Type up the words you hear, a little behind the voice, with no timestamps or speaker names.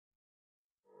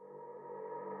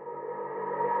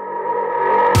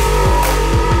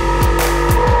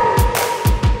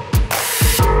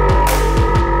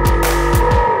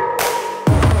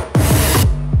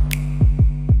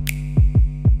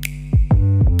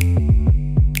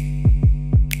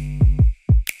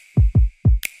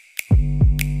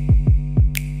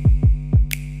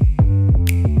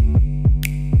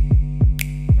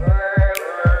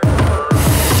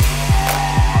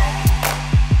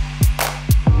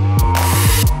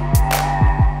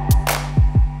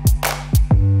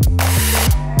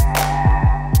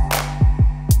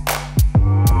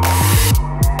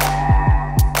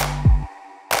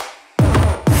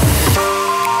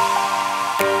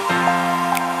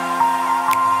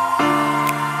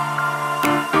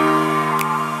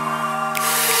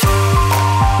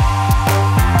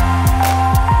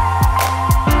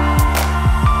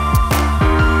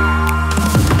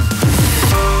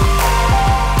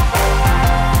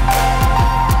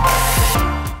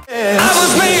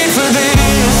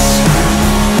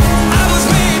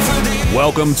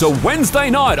Welcome to Wednesday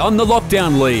night on the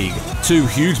Lockdown League. Two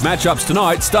huge matchups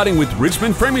tonight, starting with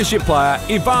Richmond Premiership player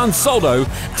Ivan Soldo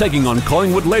taking on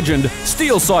Collingwood legend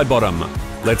Steele Sidebottom.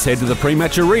 Let's head to the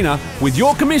pre-match arena with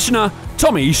your commissioner,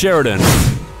 Tommy Sheridan.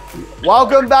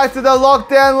 Welcome back to the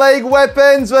Lockdown League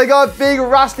weapons. We got big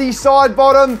Rusty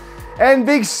Sidebottom and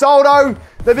big Soldo,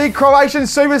 the big Croatian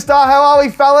superstar. How are we,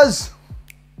 fellas?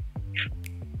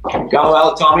 Going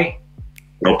well, Tommy.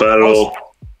 Not bad at all.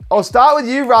 I'll start with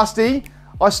you, Rusty.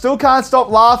 I still can't stop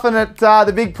laughing at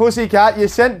the big pussycat. You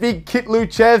sent big Kit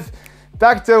Luchev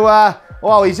back to,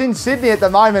 well, he's in Sydney at the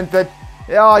moment, but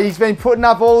he's been putting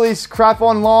up all this crap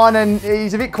online and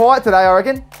he's a bit quiet today, I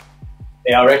reckon.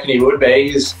 Yeah, I reckon he would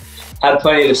be. He's had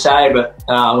plenty to say, but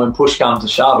when push comes to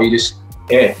shove, he just,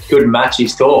 couldn't match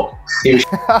his talk. He was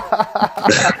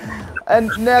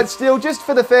And now, still, just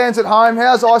for the fans at home,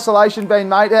 how's isolation been,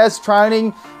 mate? How's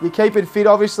training? You keep it fit,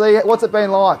 obviously. What's it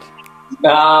been like?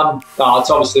 it's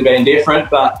obviously been different,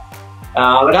 but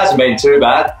it hasn't been too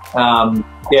bad.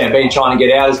 Been trying to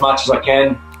get out as much as I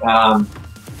can.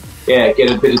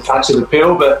 Get a bit of touch of the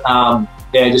pill, but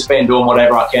just been doing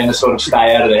whatever I can to sort of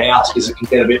stay out of the house because it can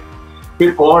get a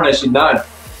bit boring, as you know.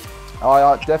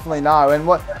 I definitely know. And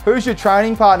who's your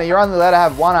training partner? You're only allowed to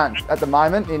have one at the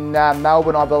moment in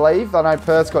Melbourne, I believe. I know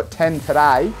Perth's got 10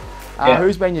 today.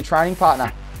 Who's been your training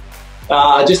partner?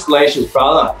 Just Leisha's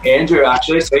brother, Andrew,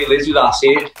 actually. So he lives with us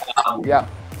here.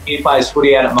 He plays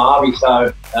footy out at Marby,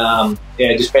 so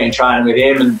just been training with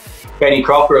him, and Benny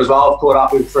Crocker as well. I've caught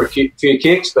up with for a few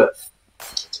kicks, but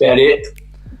that's about it.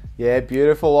 Yeah,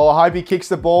 beautiful. Well, I hope he kicks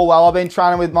the ball well. I've been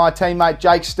training with my teammate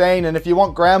Jake Steen, and if you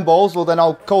want ground balls, well, then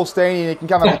I'll call Steen and he can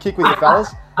come have a kick with you, fellas.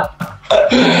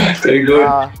 Very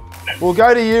good. We'll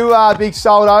go to you, Big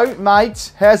Soldo,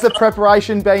 mate. How's the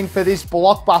preparation been for this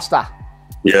blockbuster?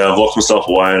 Yeah, I've locked myself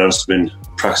away and I've just been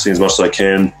practicing as much as I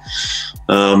can.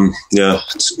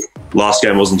 Last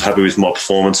game I wasn't happy with my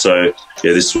performance, so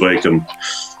this week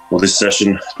this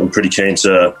session I'm pretty keen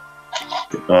to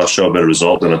show a better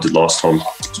result than I did last time. I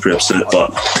was pretty upset,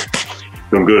 but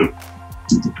I'm good.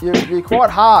 You're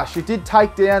quite harsh. You did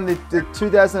take down the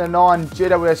 2009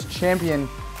 GWS champion,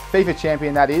 FIFA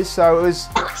champion that is, so it was,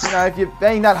 if you're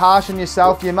being that harsh on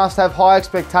yourself, you must have high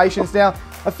expectations. Now,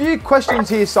 a few questions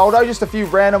here, Soldo, just a few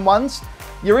random ones.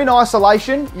 You're in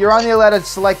isolation. You're only allowed to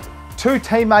select 2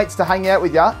 teammates to hang out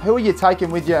with you. Who are you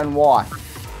taking with you and why?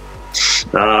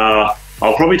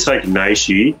 I'll probably take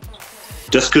Naishi.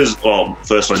 Just because,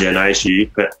 first one, Naishi,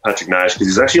 Patrick Naish, because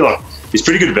he's actually he's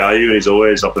pretty good value and he's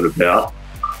always up and about.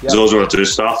 Yep. He's always want to do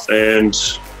stuff, and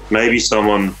maybe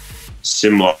someone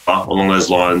similar along those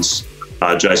lines,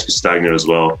 Jace Castagna as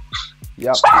well.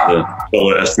 Yep.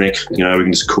 Fellow ethnic, we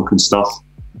can just cook and stuff.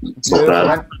 It's not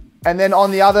bad. And then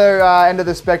on the other end of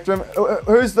the spectrum,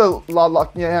 who's the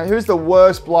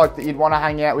worst bloke that you'd want to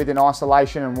hang out with in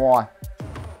isolation and why?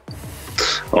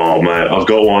 Oh, mate, I've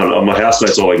got one. My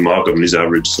housemate's all like Markham and he's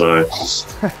average, so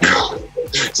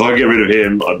so I get rid of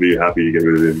him, I'd be happy to get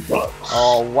rid of him. But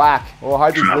whack. Well, I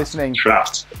hope he's listening.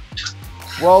 Trapped.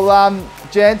 Well,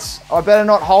 gents, I better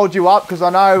not hold you up because I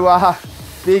know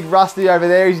big Rusty over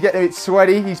there, he's getting a bit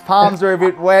sweaty. His palms are a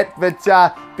bit wet, but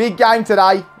big game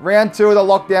today. Round 2 of the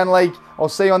Lockdown League. I'll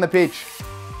see you on the pitch.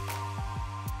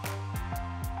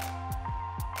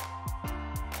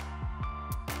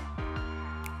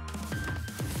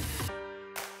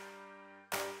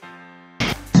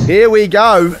 Here we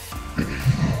go.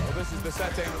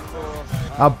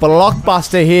 A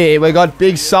blockbuster here. We got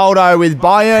Big Soldo with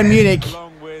Bayern Munich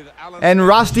and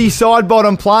Rusty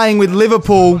Sidebottom playing with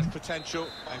Liverpool.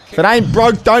 If it ain't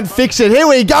broke, don't fix it. Here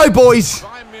we go, boys.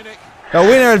 The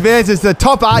winner advances to the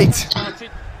top 8.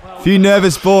 Few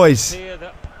nervous boys.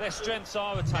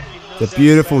 It's a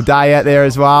beautiful day out there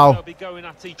as well.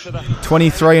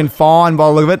 23 and fine by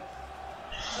the look of it.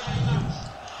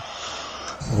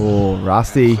 Oh,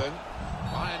 Rusty.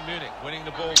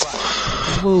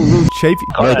 Little cheap.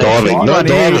 No diving. No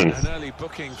diving.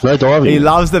 No diving. He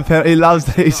loves the penalty. He loves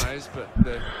these.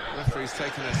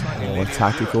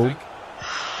 Tactical.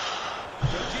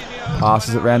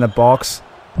 Passes it around the box.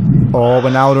 Oh,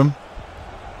 Wijnaldum.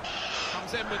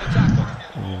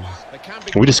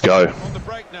 We just go.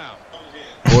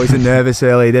 Boys are nervous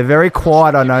early. They're very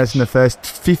quiet, I noticed, in the first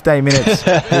 15 minutes.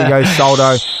 Here goes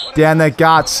Soldo. Down the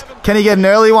guts. Can he get an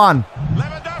early one?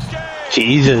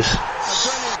 Jesus.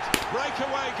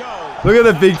 Look at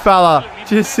the big fella.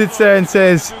 Just sits there and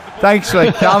says, thanks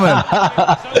for coming.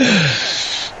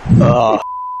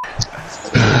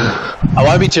 I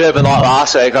won't be chirping like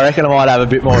last week. I reckon I might have a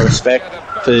bit more respect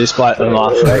for this bloke than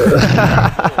last week.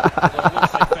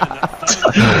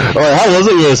 How was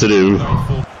it yesterday?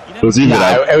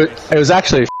 It was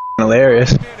actually hilarious.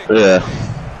 hilarious. Yeah.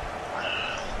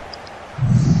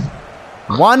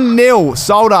 1-0,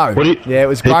 Soldo. Yeah, it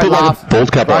was great laugh.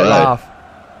 Bald cap, Great laugh.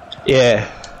 Yeah.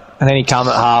 And then he come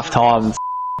at half time,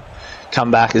 come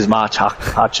back as March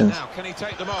Hutchins. Now, can he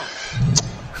take them on?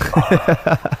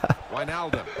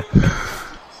 Wijnaldum.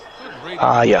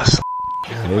 Ah, yes.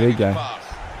 There we go.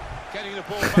 Getting the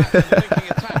ball back and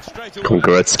linking attack straight away.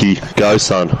 Gretzky, go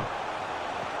son.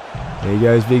 There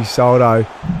goes big Soldo.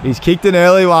 He's kicked an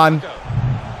early one.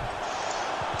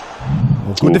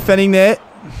 Well, good defending there.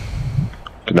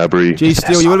 Gnabry. Gee,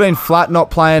 Steele, you would have been flat not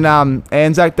playing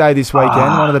Anzac Day this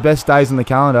weekend. One of the best days on the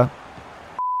calendar.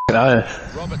 No.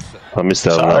 I missed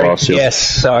out on that last year. Yes,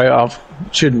 sorry, I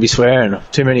shouldn't be swearing.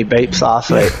 Too many beeps last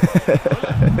week.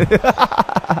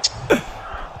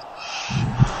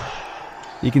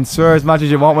 You can swear as much as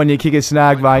you want when you kick a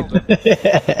snag, mate.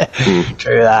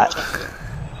 True that.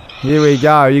 Here we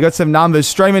go. You got some numbers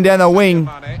streaming down the wing.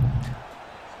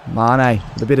 Mane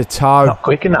with a bit of toe. Not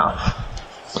quick enough.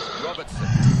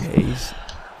 He's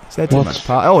had too much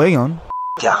part. Oh, hang on.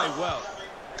 Yeah.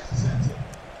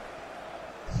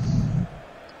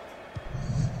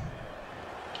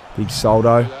 Big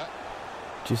Soldo.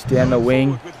 Just down the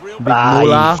wing. Big Ah,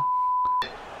 Muller.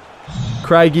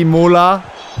 Craigie Muller.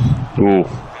 Ooh.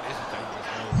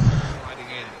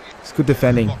 It's good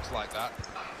defending.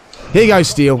 Here goes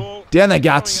Steele. Down the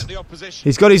guts.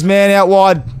 He's got his man out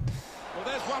wide.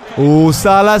 Ooh,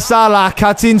 Salah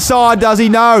cuts inside. Does he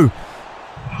know?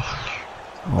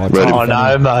 Oh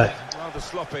no, mate.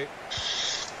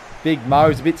 Big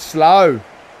Mo's a bit slow.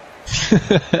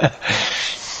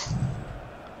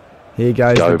 Here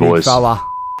goes Go, the big boys. fella.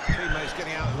 Teammates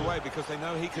getting out of the way because they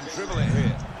know he can dribble it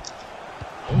here.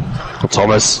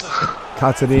 Thomas.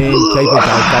 Cuts it in. Keeper goes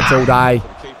guts all day.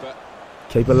 Keeper.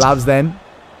 Keeper loves them.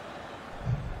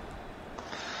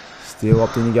 Still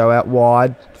opting to go out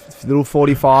wide. Little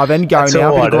 45 and go That's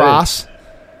now. all Bit I of do. grass.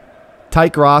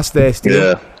 Take grass there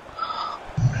still. Yeah.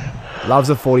 Loves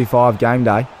a 45 game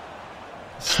day.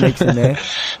 Sneaks in there.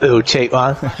 Little cheap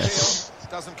one.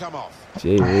 Doesn't come off.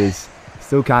 Gee whiz.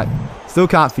 Still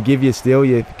can't forgive you still.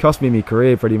 You cost me my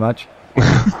career pretty much.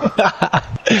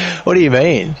 What do you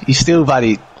mean? You still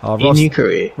buddy in your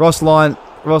career? Ross Lyon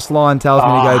tells me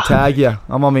to go tag you.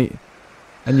 I'm on me.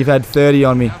 And you've had 30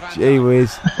 on me. Gee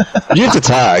whiz. You have to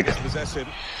tag. Possess him.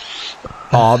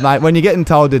 Oh, mate, when you're getting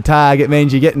told to tag, it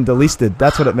means you're getting delisted.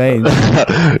 That's what it means.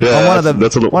 Yeah, I'm one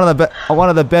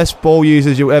of the best ball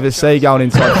users you'll ever see going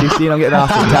inside 50, and I'm getting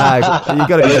asked to tag. You've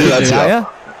got to be kidding me, aren't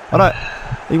you?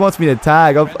 He wants me to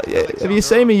tag. Have you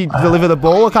seen me deliver the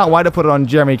ball? I can't wait to put it on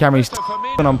Jeremy Cameron's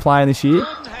when I'm playing this year.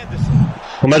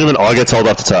 Imagine when I get told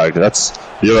up to tag. That's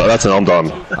an I'm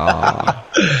done. Oh,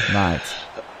 mate.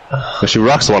 Actually,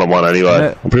 Ruck's one-on-one anyway.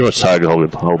 Yeah. I'm pretty much tagged the whole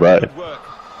day. Good work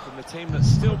from the team that's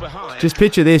still behind. Just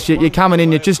picture this. You're coming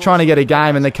in, you're just trying to get a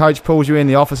game, and the coach pulls you in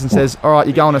the office and says, all right,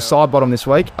 you're going to side bottom this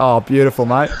week. Oh, beautiful,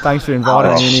 mate. Thanks for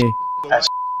inviting me in here.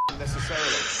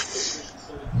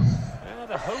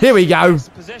 Here we go.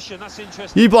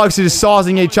 You blokes are just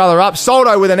sizing each other up.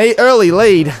 Soldo with an early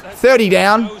lead. 30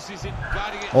 down.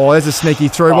 Oh, there's a sneaky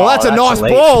through ball. That's a nice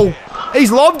ball.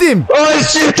 He's lobbed him. Oh,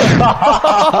 he's chipped it.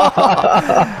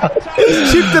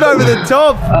 He's chipped it over the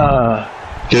top.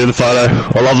 Get in the photo.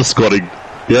 I love the squatting.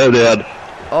 Yeah, Dad.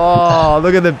 Oh,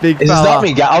 look at the big This is fella. not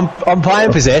me. I'm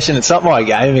playing possession. It's not my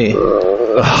game here.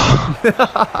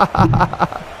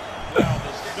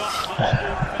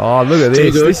 Oh, look at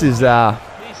this.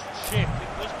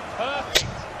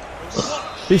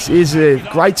 This is a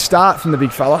great start from the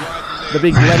big fella. The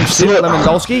big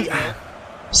Lewandowski.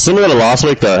 Similar to last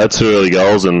week, though. Had 2 early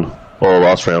goals and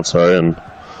last round, sorry, and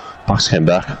Bucks came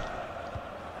back.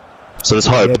 So there's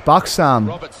hope. Yeah, Bucks,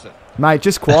 mate,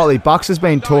 just quietly, Bucks has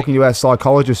been talking to our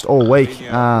psychologist all week.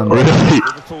 Really?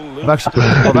 I've actually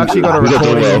got a He's not recording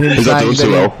doing of well. him He's not saying doing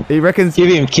too that well. he reckons. Give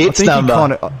him Kit's number. Oh,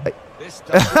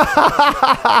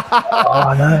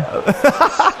 no.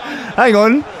 Hang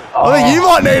on. I think you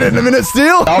might need it in a minute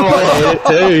still. I might need it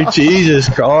too. Jesus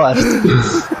Christ.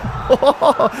 This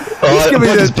could be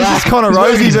this is Connor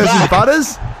Rosie versus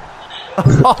Butters.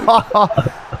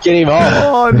 Get him off.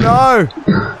 Oh no.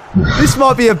 This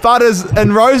might be a Butters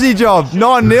and Rosie job.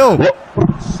 9-0.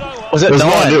 Was it 9?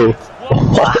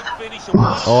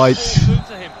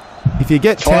 If you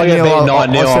get 10-0, If I get beat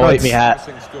 9-0, I'll eat me hat.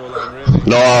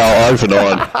 No, I'm for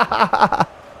 9.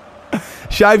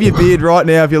 Shave your beard right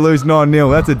now if you lose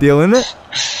 9-0. That's a deal, isn't it?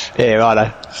 Yeah,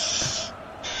 righto.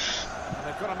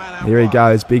 Here he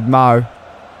goes, Big Mo.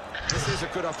 This is a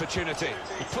good opportunity.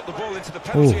 He put the ball into the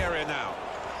penalty area now.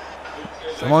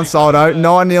 Come on, Soldo.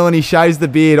 9-0 and he shaves the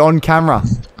beard on camera.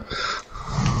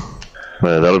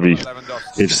 Man, that'll be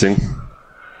interesting.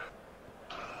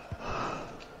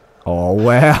 Oh,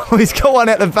 wow. He's got one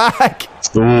out the back.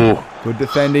 Ooh. Good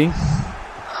defending.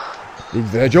 Big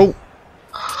Virgil.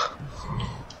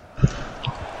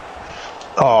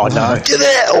 Oh, no. Get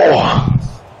there. Oh.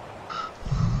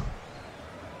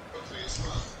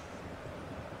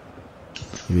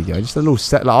 Here we go. Just a little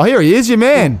set. Oh, here he is, your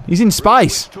man. He's in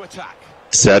space.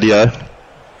 Sadio.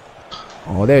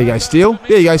 Oh, there you go, Steele.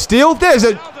 There you go, Steele. There's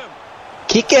a...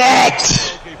 Kick it!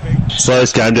 Slow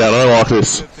this game down. I don't like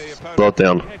this. Slow it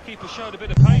down.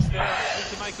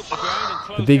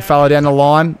 The big fella down the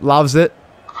line. Loves it.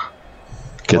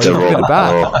 Get Oh, that giving it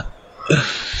right. back.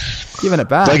 Giving it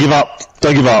back. Don't give up.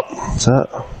 Don't give up. What's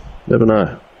that? Never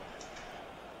know.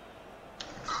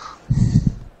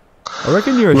 I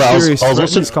reckon you're a Well, I was serious threat in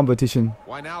watching- this competition.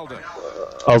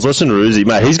 I was watching Ruzi,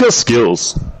 mate. He's got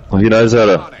skills. Like, he knows how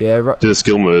to Yeah, right. do the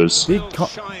skill moves.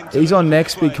 He's on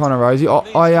next, big Connor Rosie. What?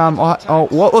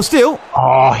 Oh, Steele.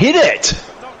 Oh, hit it!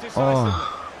 Oh.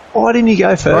 Why didn't you go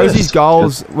first? Rosie's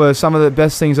goals were some of the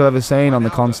best things I've ever seen on the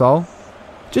console.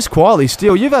 Just quietly,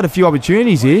 Steele. You've had a few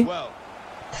opportunities here. Look at the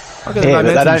Yeah, but they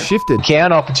momentum don't shifted.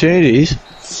 count opportunities.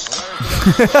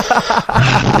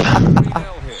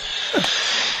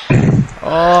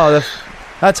 Oh,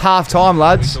 that's half time,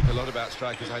 lads.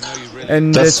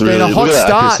 And That's it's been really- a hot look at that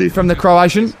start accuracy. from the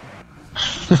Croatian.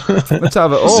 Let's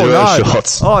have it. Oh, Zero no.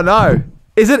 shots. Oh, no.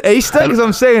 Is it Easter? Because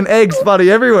I'm seeing eggs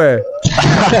bloody everywhere. Mate,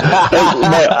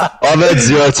 I've had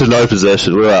 0 to no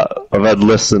possession. Look at that. I've had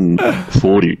less than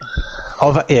 40.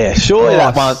 Yeah, surely Oh,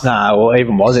 that one. No, well,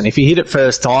 even wasn't. If you hit it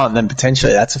first time, then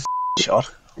potentially that's a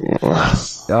shot.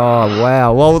 Oh,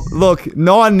 wow. Well, look,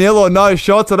 9-0 or no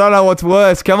shots. I don't know what's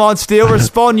worse. Come on, Steele.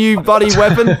 Respond, you bloody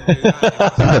weapon.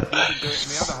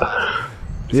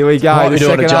 Here we go. Might The be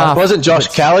doing a second Josh. half. Wasn't Josh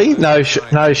Kelly? No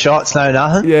shots, no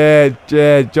nothing. Yeah,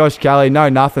 Josh Kelly, no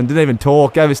nothing. Didn't even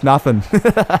talk. Gave us nothing.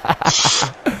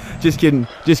 Just kidding,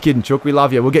 Chook. We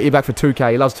love you. We'll get you back for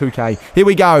 2K. He loves 2K. Here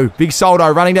we go. Big Soldo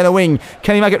running down the wing.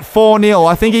 Can he make it 4-0?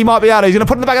 I think he might be able to. He's going to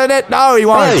put it in the back of the net. No, he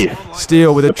won't. Hey,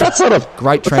 Steele with a That's not a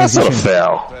great That's not a transition.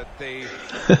 foul.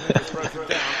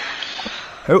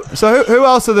 Who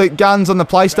else are the guns on the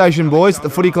PlayStation, boys? The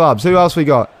footy clubs. Who else we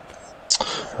got?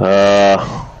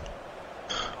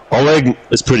 Oleg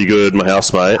is pretty good, my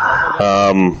housemate.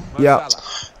 Yeah.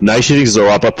 Nation is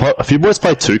alright, but a few boys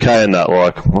play 2K in that.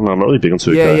 Like, I don't know, I'm not really big on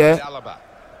 2K. Yeah.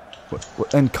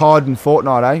 And COD and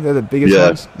Fortnite, eh? They're the biggest Yeah.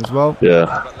 ones as well.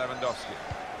 Yeah.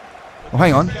 Oh,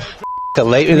 hang on.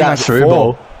 Elite with He that made it through 4.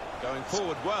 ball.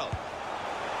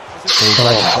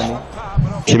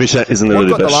 Kimmich isn't What really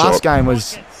the got the best last shot. game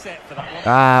was...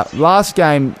 last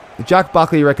game, Jack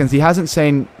Buckley reckons he hasn't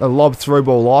seen a lob through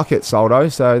ball like it, Soldo.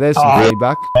 So there's some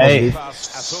feedback. Hey.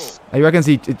 Positive. He reckons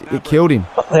it killed him.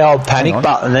 The old panic Hang on.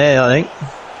 button there, I think.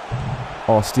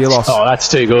 Oh, Steelos. Oh, that's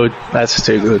too good. That's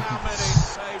too good.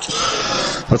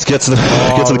 Let's get to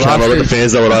the camera. Let the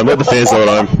fans know at home. Let the fans know at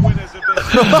home.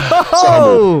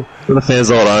 Oh! Let the fans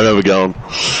know at home. How we going?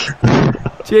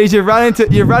 Jeez, you've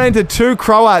run into 2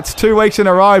 Croats 2 weeks in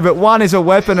a row, but one is a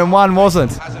weapon and one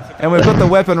wasn't. And we've got the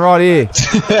weapon right here.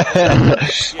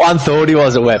 One thought he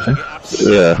was a weapon.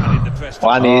 Yeah.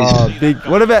 One is. Oh, big.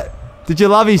 What about... Did you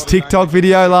love his TikTok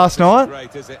video last night?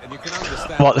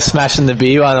 What, the smashing the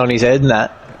beer one on his head and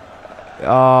that?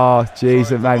 Oh,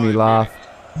 jeez, it made me laugh.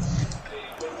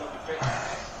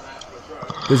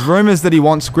 There's rumours that he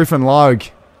wants Griffin Logue.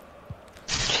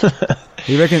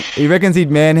 He reckons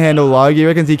he'd manhandle Logue. He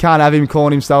reckons he can't have him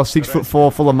calling himself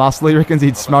 6'4" full of muscle. He reckons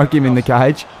he'd smoke him in the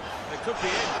cage.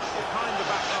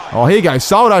 Oh, here you go.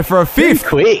 Soldo for a 5th.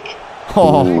 Quick.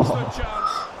 Oh.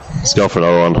 Let's go for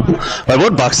another one. Mate,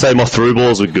 what Bucks say my through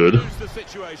balls were good.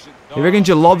 He reckons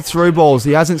you lob through balls.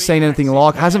 He hasn't seen anything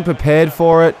like, hasn't prepared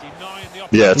for it.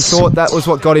 Yeah, He it's... thought that was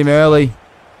what got him early.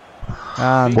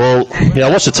 Well, yeah, I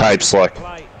watched the tapes, like...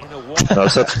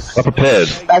 I prepared.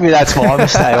 Maybe that's my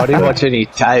mistake. I didn't watch any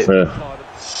tape. Yeah.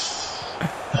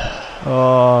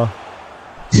 Oh.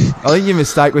 I think your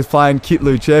mistake was playing Kit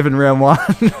Luchev in round 1.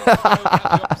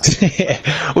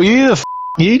 Well,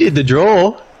 you did the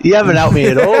draw. You haven't helped me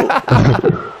at all.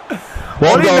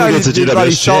 Well, I'm didn't know going against the you did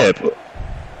bloody GWS champ.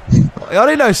 I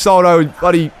didn't know Soldo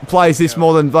bloody plays this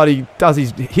more than bloody does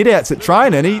his hit-outs at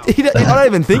training. I don't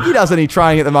even think he does any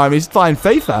training at the moment. He's playing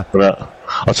FIFA.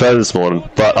 I trained this morning,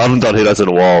 but I haven't done hit-outs in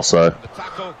a while, so...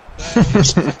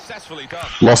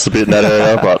 Lost a bit in that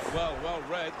area, but...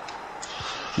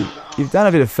 You've done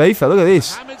a bit of FIFA. Look at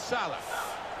this.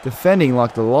 Defending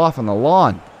like the life on the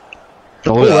line.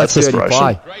 Oh, Ooh, that's dirty desperation.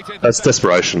 play. That's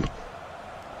desperation.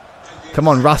 Come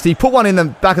on, Rusty. Put one in the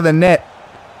back of the net.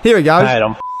 Here we go. Mate,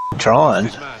 I'm trying.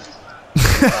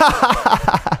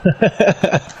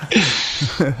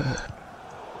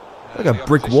 Like a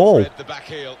brick wall.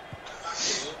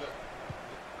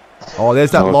 Oh,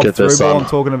 there's that lob through ball I'm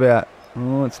talking about.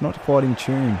 Oh, it's not quite in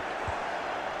tune.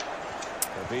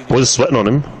 Boys sweating on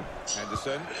him. Well,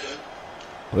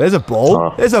 there's a ball.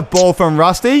 Oh. There's a ball from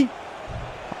Rusty.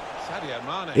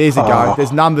 Here's a go.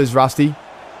 There's numbers, Rusty. He's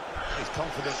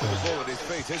confident with the ball at his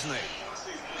feet, isn't he?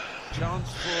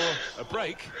 Chance for a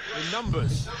break in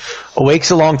numbers. A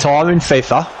week's a long time in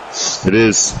FIFA. It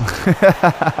is.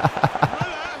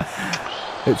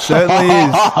 It certainly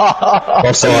is.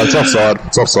 Offside. It's offside.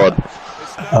 It's offside. It's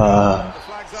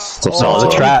offside. Oh,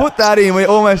 a trap. We put that in. We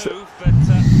almost.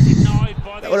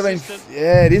 That would have been.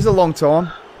 Yeah, it is a long time.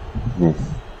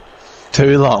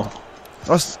 Too long.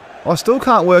 I still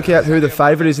can't work out who the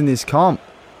favourite is in this comp.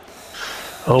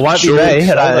 Well, it won't be me,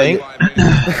 I don't think.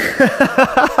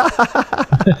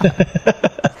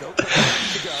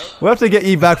 We'll have to get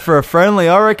you back for a friendly.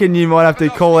 I reckon you might have to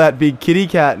call out Big Kitty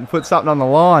Cat and put something on the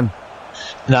line.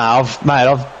 No, I've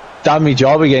done my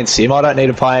job against him. I don't need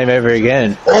to play him ever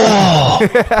again. Oh.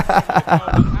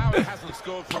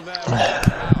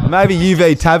 Maybe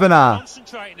UV Tabernar.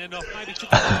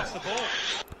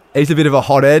 He's a bit of a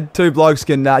hothead. Two blokes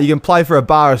can you can play for a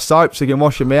bar of soap so you can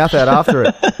wash your mouth out after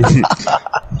it.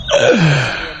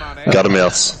 Gutter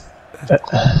mouths.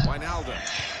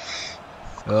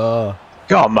 Oh.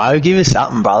 Go on, Mo, give us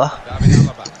something, brother.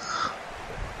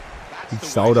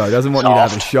 Soldo doesn't want you to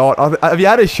have a shot. Have you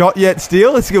had a shot yet,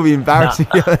 Steele? It's going to be embarrassing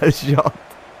if you have a shot.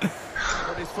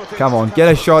 Come on, get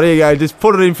a shot. Here you go. Just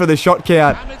put it in for the shot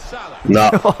count.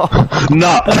 No.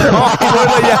 No.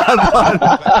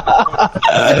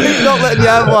 He's not letting you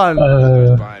have one. I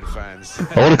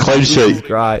want a clean sheet.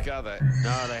 Great.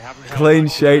 Clean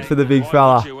sheet for the big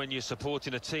fella.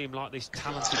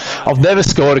 I've never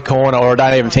scored a corner, or I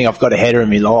don't even think I've got a header in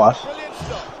my life.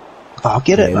 I'll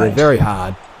get it, mate. They're very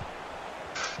hard.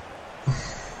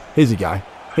 Here's a go.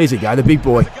 Here's a go, the big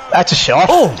boy. That's a shot.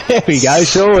 Oh, there we go,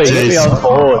 surely. Get me on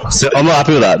board. I'm not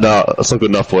happy with that. No, that's not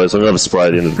good enough, boys. I'm going to have a spray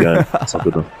at the end of the game. That's not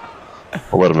good enough.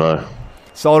 I'll let him know.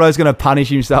 Soldo's going to punish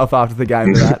himself after the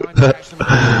game for that.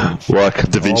 Like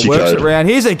Da Vinci works Code. it around.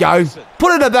 Here's a go.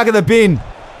 Put it in the back of the bin.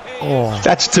 Oh.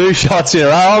 That's 2 shots in a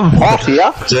row. I'm hot here.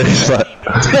 Jeez,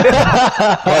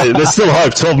 hey, there's still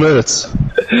hope. 12 minutes.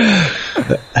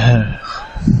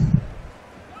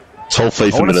 12 FIFA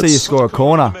minutes. I want to see you score a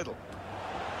corner.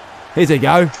 Here's a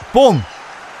go. Boom.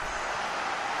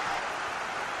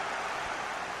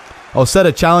 I'll set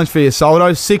a challenge for you,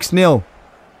 Soldo. 6-0.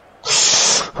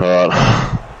 Alright.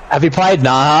 Have you played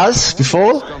Nahas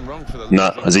before? No.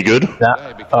 Is he good? No.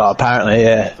 Oh, apparently,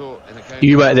 yeah.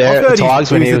 You weren't there at the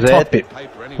Tigers when he was there.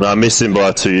 No, I missed him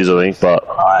by 2 years, I think, but...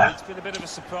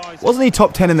 Wasn't he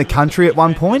top 10 in the country at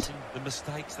one point?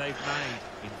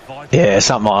 Yeah,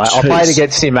 something like that. I played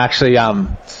against him, actually, I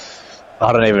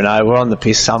don't even know. We're on the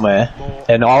piss somewhere.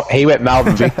 And he went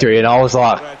Melbourne victory, and I was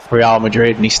like Real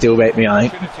Madrid, and he still beat me, I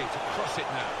think.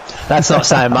 That's not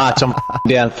saying much. I'm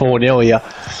down 4-0 here.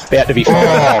 About to be 4.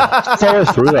 Follow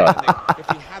through that. If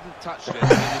he hadn't touched it, it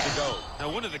was a goal. Now,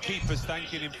 one of the keepers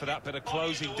thanking him for that bit of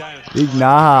closing down. Big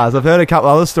Nahas. I've heard a couple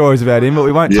other stories about him, but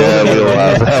we won't talk about we all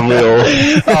have. it. We all.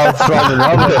 Oh, from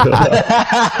Robert. I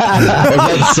was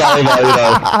about to say, mate, you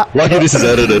know. Lucky this is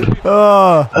edited.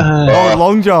 Oh,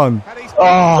 Long John.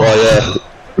 Oh, yeah.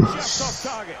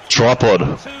 Tripod.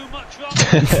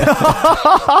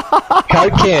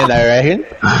 Coke can, I reckon.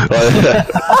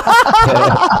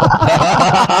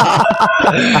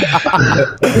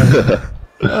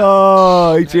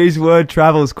 Oh, geez, word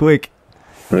travels quick.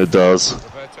 It does.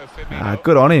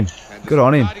 Good on him. Good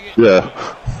on him. Yeah.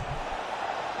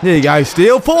 There you go,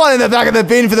 Steele. Put one in the back of the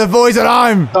bin for the boys at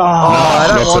home. Oh, I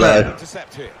don't want it.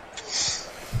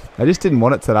 I just didn't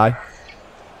want it today.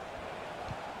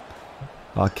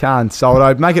 I can't.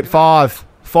 Soldo. Make it 5.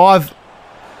 5.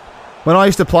 When I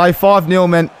used to play, 5-0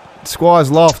 meant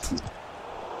Squires Loft.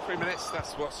 3 minutes,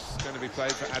 that's what's going to be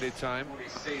played for added time.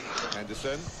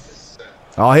 Anderson.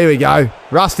 Oh, here we go.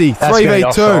 Rusty, 3v2.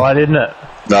 Offside, isn't it?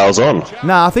 No, I was on.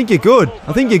 Nah, I think you're good.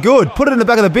 I think you're good. Put it in the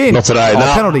back of the bin. Not today, no.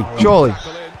 Penalty, surely.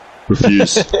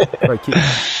 Refuse. Great kick.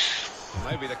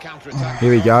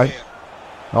 Here we go.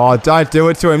 Oh, don't do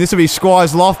it to him. This will be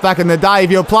Squires Loft back in the day.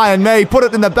 If you're playing me, put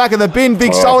it in the back of the bin.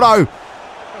 Big Soldo.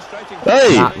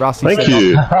 Hey, Rusty thank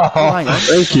you. Hang on.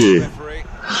 Thank you.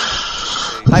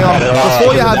 Hang on.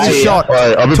 Before you have this shot,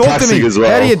 talk to me. Well.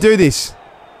 How do you do this?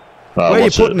 Where are you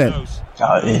putting it?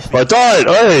 I don't.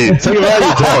 Hey, take him out,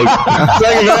 you dog.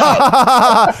 Take him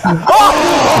out.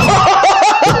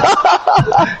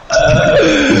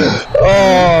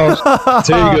 Oh,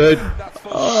 too good.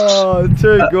 Oh,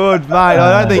 too good, mate.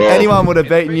 I don't think anyone would have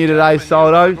beaten you today,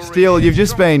 Soldo. Still, you've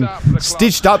just been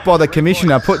stitched up by the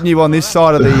commissioner, putting you on this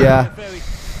side of the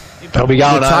I'll be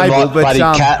going home table, like bloody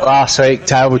cat last week,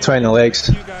 tail between the legs.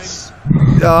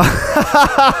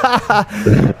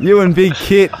 You and Big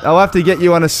Kit. I'll have to get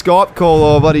you on a Skype call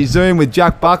or bloody Zoom with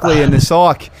Jack Buckley and the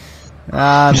psych.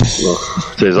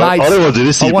 Jeez, I don't want to do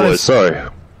this to you boys, sorry.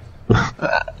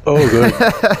 Oh, good.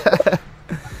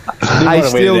 Hey,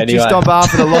 still, anyway. Just on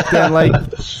behalf of the Lockdown League,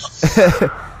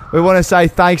 we want to say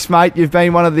thanks, mate. You've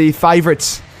been one of the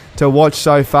favourites to watch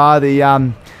so far.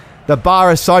 The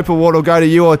bar of soap award will go to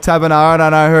you or Taberner. I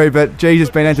don't know who, but geez, it's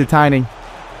been entertaining.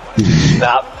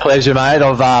 Pleasure, mate.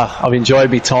 I've enjoyed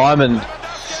my time, and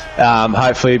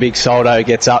hopefully Big Soldo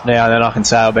gets up now, and then I can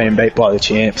say I've been beat by the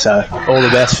champ. So all the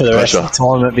best for the rest of the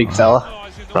tournament, big fella.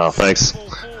 Oh, thanks.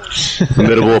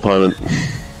 Formidable opponent.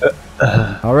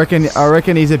 I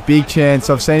reckon he's a big chance.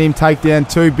 I've seen him take down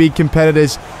two big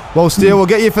competitors. Well, Steele, we'll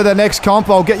get you for the next comp.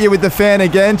 I'll get you with the fan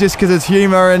again just because it's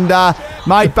humour. And,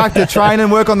 mate, back to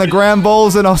training, work on the ground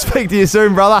balls, and I'll speak to you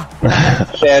soon, brother.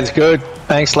 Sounds good.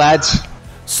 Thanks, lads.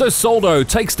 So Soldo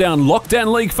takes down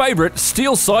Lockdown League favourite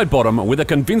Steel Sidebottom with a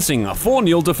convincing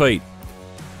 4-0 defeat.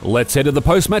 Let's head to the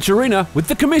post-match arena with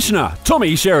the Commissioner,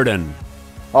 Tommy Sheridan.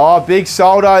 Oh, Big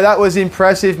Soldo, that was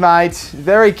impressive, mate.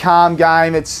 Very calm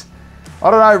game. I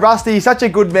don't know, Rusty, he's such a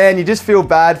good man. You just feel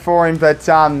bad for him, but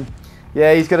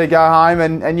yeah, he's got to go home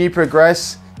and you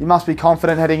progress. You must be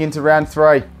confident heading into round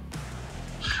 3.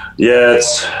 Yeah,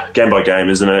 it's game by game,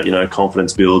 isn't it? You know,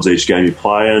 confidence builds each game you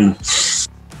play, and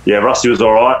yeah, Rusty was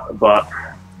all right, but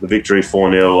the victory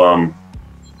 4-0,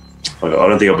 I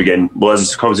don't think I'll be getting, well, as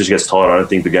the competition gets tighter, I don't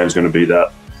think the game's going to be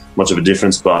that much of a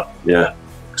difference, but yeah,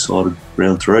 excited,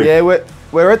 round 3. Yeah,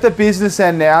 we're at the business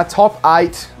end now. Top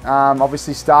 8,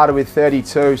 obviously started with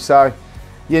 32, so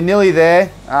you're nearly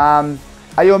there.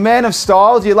 Are you a man of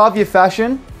style? Do you love your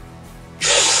fashion?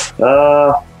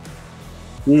 No,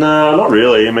 not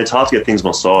really. I mean, it's hard to get things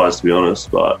my size, to be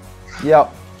honest, but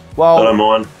yep. Well, I don't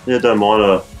mind. Yeah, don't mind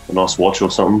a nice watch or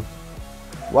something.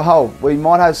 Well, we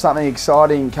might have something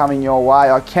exciting coming your way.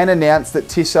 I can announce that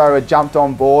Tissot have jumped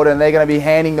on board and they're going to be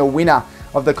handing the winner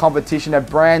of the competition a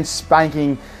brand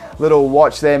spanking little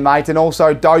watch there, mate. And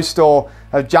also Dostor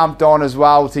have jumped on as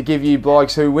well to give you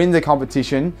blokes who win the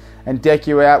competition and deck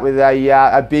you out with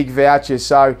a big voucher.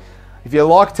 So if you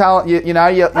like talent, you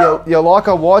like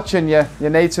a watch and you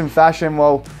need some fashion,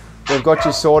 well, we've got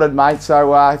you sorted, mate.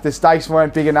 So if the stakes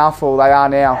weren't big enough, well, they are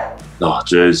now. Oh,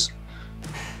 jeez.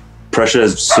 Pressure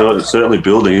is certainly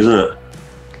building, isn't it?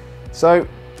 So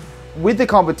with the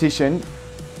competition,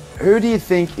 who do you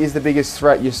think is the biggest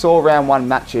threat? You saw round 1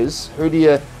 matches. Who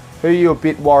are you a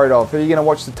bit worried of? Who are you going to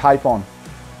watch the tape on?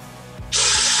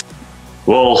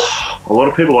 Well, a lot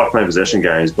of people like playing possession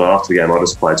games, but after the game I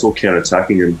just played, it's all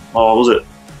counter-attacking. And was it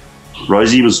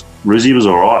Rosie was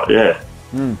all right? Yeah,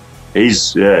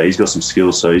 he's got some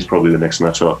skills, so he's probably the next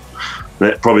matchup.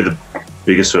 Probably the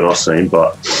biggest one I've seen,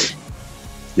 but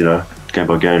you know, game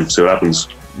by game, see what happens.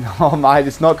 Oh, mate,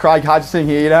 it's not Craig Hutchison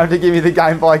here. You don't have to give me the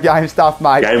game by game stuff,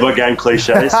 mate. Game by game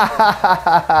cliches.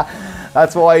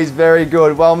 That's why he's very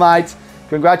good. Well, mate,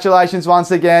 congratulations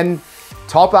once again.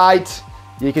 Top 8.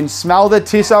 You can smell the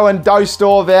Tissot and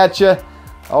Dostor voucher.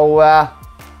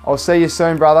 I'll see you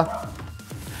soon, brother.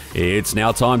 It's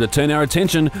now time to turn our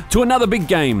attention to another big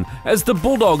game as the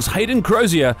Bulldogs' Hayden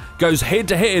Crozier goes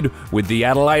head-to-head with the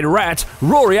Adelaide Rat,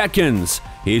 Rory Atkins.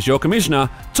 Here's your Commissioner,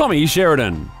 Tommy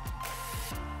Sheridan.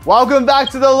 Welcome back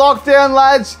to the Lockdown,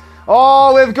 lads.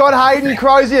 Oh, we've got Hayden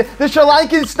Crozier, the Sri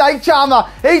Lankan snake charmer.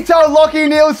 He told Lockie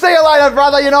Neal, see you later,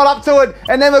 brother, you're not up to it.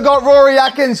 And then we've got Rory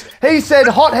Atkins. He said,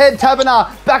 hothead Taberner,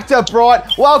 back to bright.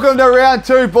 Welcome to round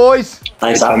 2, boys.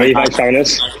 Thanks, Tommy. Thanks for having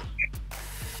us.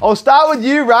 I'll start with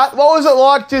you, Rat. What was it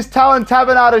like just telling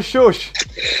Taberner to shush?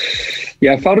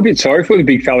 Yeah, I felt a bit sorry for the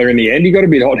big fella in the end. He got a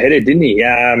bit hot-headed, didn't he?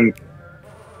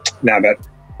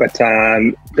 But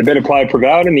the better player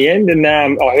prevailed in the end, and I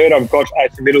heard I've got a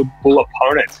formidable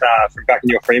opponent from back in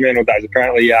your Fremantle days.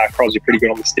 Apparently, Crosby's pretty good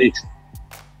on the sticks.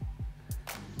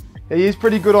 He is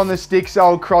pretty good on the sticks,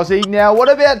 old Crosby. Now, what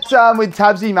about with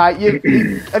Tabsy, mate?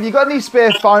 Have you got any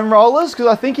spare foam rollers? Because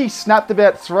I think he snapped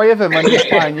about 3 of them when he was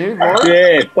playing you, Rory.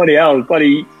 Yeah, bloody hell.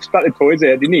 Bloody spat the toys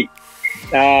out, didn't he?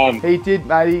 He did,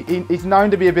 mate. He's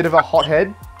known to be a bit of a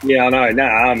hothead. Yeah, I know.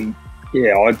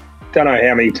 I don't know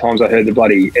how many times I heard the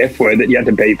bloody F word that you had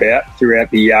to beep out throughout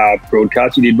the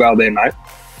broadcast. You did well there, mate.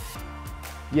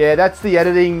 Yeah, that's the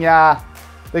editing,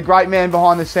 the great man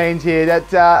behind the scenes here.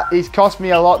 That he's cost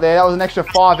me a lot there. That was an extra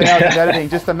 5 hours of editing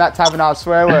just for Matt Taberner's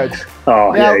swear words.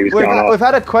 Oh, now, yeah, he was going off. We've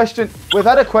had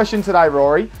a question today,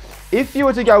 Rory. if you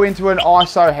were to go into an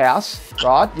ISO house,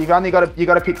 right, you've only got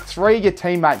to pick 3 of your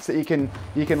teammates that you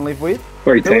can live with.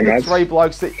 3 teammates.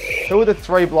 Who are the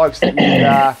 3 blokes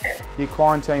that you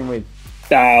quarantine with?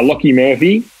 Lockie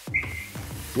Murphy.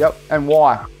 Yep, and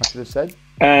why? I should have said.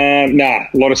 A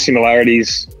lot of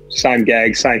similarities. Same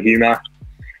gag, same humour.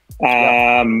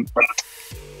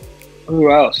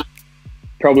 Who else?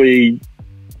 Probably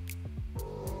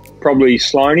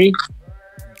Sloaney.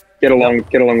 Get along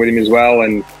with him as well,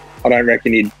 and I don't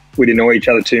reckon we'd annoy each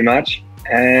other too much.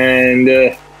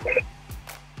 And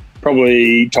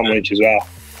probably Tom Lynch as well.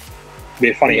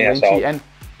 Be a funny household.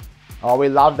 We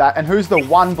love that. And who's the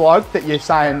one bloke that you're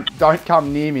saying don't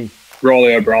come near me?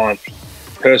 Riley O'Brien.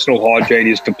 Personal hygiene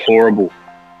is deplorable.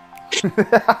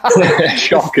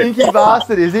 Shocking. Stinky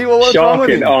bastard, is he? Well, what's wrong with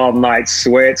him? Oh, mate,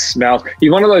 sweat, smells. He's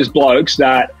one of those blokes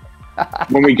that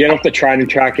when we get off the training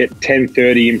track at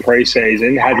 10:30 in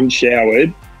pre-season, hasn't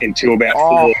showered until about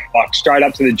 4, like straight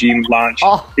up to the gym, lunch,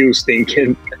 still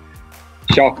stinking.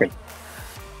 Shocking.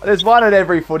 There's one at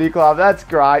every footy club. That's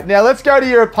great. Now let's go to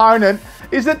your opponent.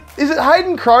 Is it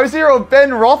Hayden Crozier or Ben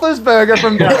Roethlisberger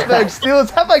from Pittsburgh Steelers?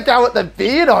 Have a go at the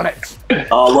beard on it.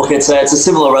 Oh, look, it's a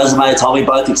similar resume, Tommy.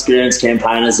 Both experienced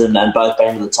campaigners and both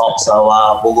been to the top. So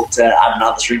we'll look to add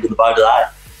another string to the bow today.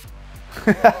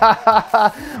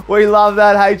 We love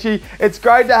that, H-E. It's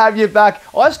great to have you back.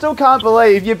 I still can't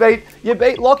believe you beat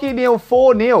Lachie Neale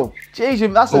 4-0. Jeez, you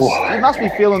must be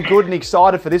feeling good and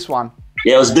excited for this one.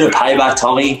 Yeah, it was a bit of payback,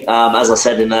 Tommy. As I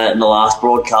said in the last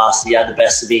broadcast, he had the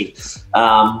best of me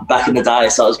back in the day,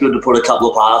 so it was good to put a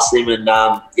couple of past him. And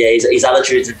his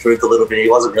attitude's improved a little bit. He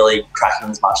wasn't really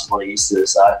cracking as much as what he used to.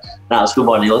 So it was good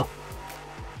by Neely.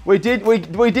 We did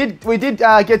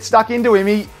get stuck into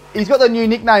him. He's got the new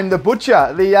nickname, the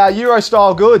Butcher, the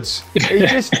Euro-style goods.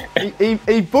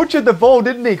 He butchered the ball,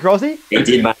 didn't he, Crosby? He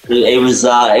did, mate. He was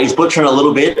butchering a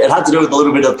little bit. It had to do with a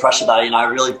little bit of pressure, though.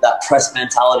 Really that press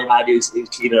mentality, mate. He was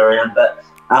kicking it around. But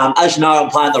as you know, I'm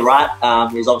playing the Rat.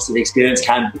 He's obviously an experienced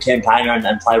campaigner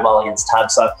and played well against Tab.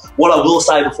 So what I will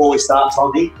say before we start,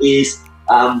 Tommy, is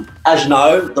as you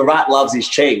know, the Rat loves his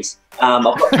cheese. I've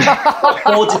got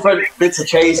 4 different bits of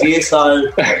cheese here. So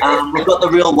we've got the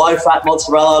real low-fat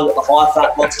mozzarella, we've got the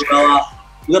high-fat mozzarella,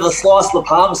 we've got the sliced the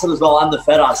parmesan as well and the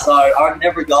feta. So I reckon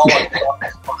every goal I can on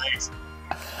these.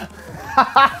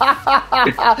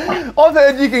 I've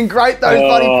heard you can grate those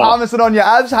bloody parmesan on your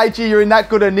abs. H-E, you're in that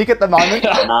good a nick at the moment.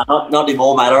 No, not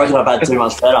anymore, mate. I reckon I've had too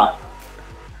much feta.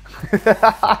 We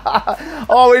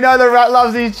know the Rat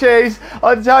loves his cheese.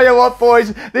 I'll tell you what,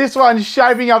 boys, this one's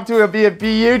shaping up to be a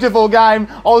beautiful game.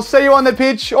 I'll see you on the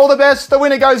pitch. All the best. The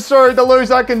winner goes through. The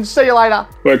loser can see you later.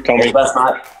 Work, Tommy. All the best,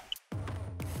 mate.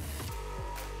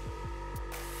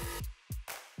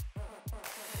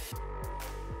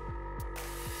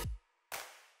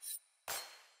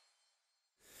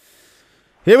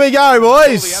 Here we go,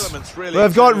 boys.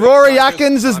 We've got Rory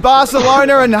Atkins as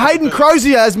Barcelona and Hayden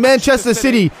Crozier as Manchester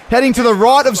City, heading to the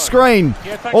right of screen.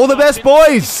 All the best,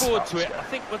 boys.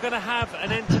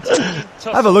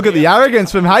 Have a look at the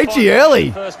arrogance from H-E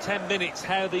early. First 10 minutes,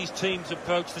 how these teams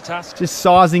approach the task. Just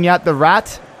sizing out the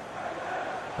Rat.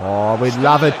 Oh, we'd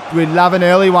love it. We'd love an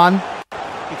early one.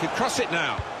 He could cross it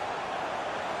now.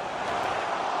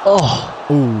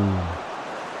 Ooh.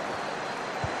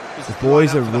 The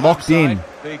boys are locked in.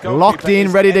 Locked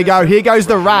in, ready to go. Here goes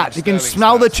the Rat. You can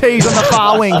smell the cheese on the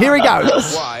far wing. Here he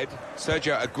goes. Wide,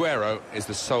 Sergio Aguero is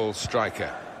the sole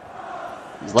striker.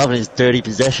 He's loving his dirty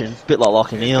possession. A bit like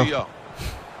Lachie Neale.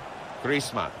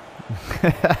 Griezmann.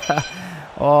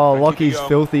 Lockie's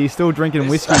filthy. He's still drinking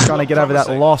whiskey, trying to get over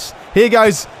that loss. Here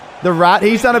goes the Rat.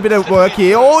 He's done a bit of work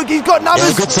here. Oh, he's got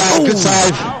numbers. Yeah, good save, good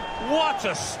save. What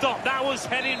a stop. That was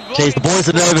heading right. Jeez, the boys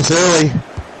are nervous early.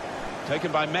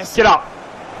 Taken by Messi. Get up.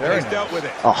 He's dealt with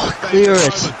it. Oh, clear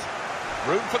it.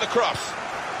 Room for the cross.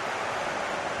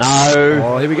 No.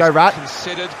 Oh, here we go, Rat.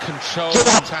 Considered controlled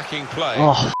attacking play.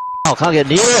 Oh, I can't get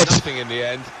near it. Nothing in the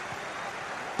end.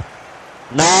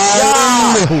 No.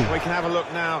 We can have a look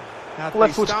now.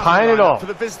 Left foot's paying it off.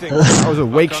 That was a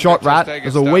weak shot, Rat. It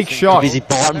was a weak shot. Busy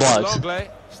biting blokes.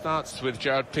 Starts with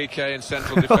Gerard Piqué in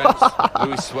central defence.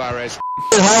 Luis Suarez.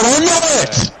 Hold on to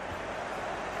it.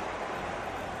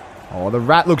 Oh, the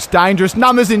Rat looks dangerous.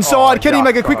 Numbers inside. Can he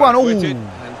make a quick one? And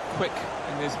quick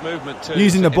in his movement too.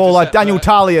 Using the ball like Daniel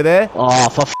Talia there. Oh,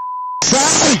 for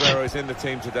sake. Aguero is in the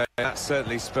team today. That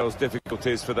certainly spells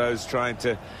difficulties for those trying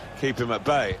to keep him at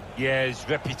bay. Yeah, his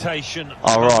reputation.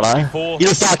 Oh, right, eh? You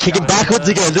just start kicking backwards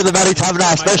again. Do the Matty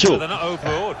Tabernacle special. They're not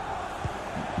overawed.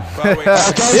 Here we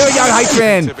go,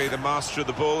 H-Man. To be the master of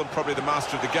the ball and probably the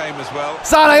master of the game as well.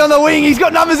 Sane on the wing. He's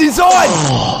got numbers inside.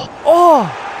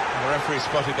 They're referee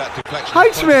spotted that deflection.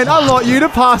 H-Man, unlike you to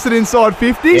pass it inside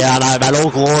 50. Yeah, I know, man.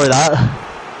 All glory, that.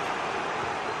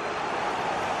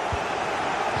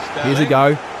 Here's a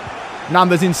go.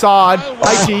 Numbers inside.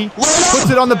 H-E puts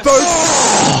it on the boot.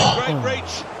 Great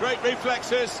reach, great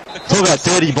reflexes. Talk about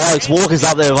dirty blokes. Walker's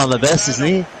up there with one of the best, isn't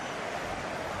he?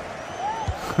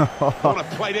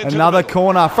 Another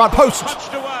corner. Front post.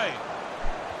 Punched away.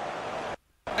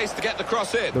 Nice to get the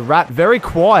cross in. The Rat very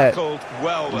quiet.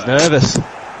 He's nervous.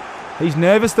 He's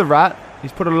nervous, the Rat.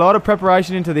 He's put a lot of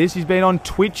preparation into this. He's been on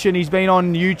Twitch and he's been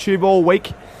on YouTube all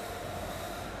week.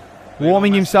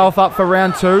 Warming himself up for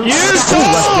round 2. That's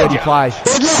dirty play.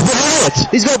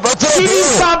 He's got give me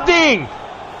something!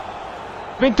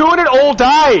 Been doing it all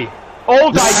day.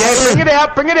 All day, yeah. Bring it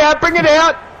out, bring it out, bring it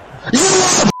out.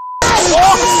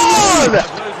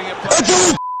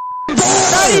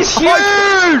 That is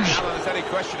huge!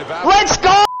 Let's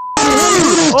go!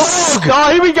 Oh,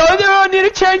 God, here we go. I need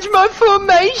to change my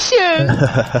formation.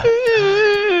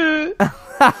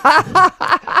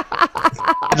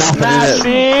 Massive.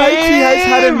 H-E has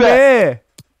had him there.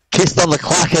 Kissed on the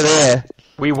clacker there.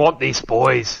 We want this,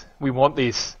 boys. We want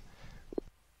this.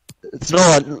 It's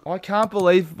not. I can't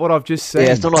believe what I've just seen.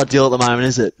 Yeah, it's not ideal at the moment,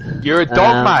 is it? You're a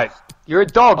dog, mate. You're a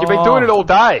dog. You've been doing it all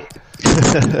day.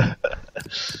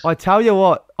 I tell you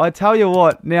what.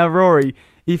 Now, Rory,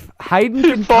 if Hayden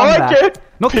can come back,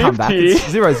 not come back, it's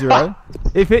 0-0.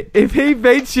 If he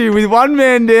beats you with one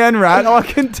man down, Rat, I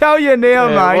can tell you now,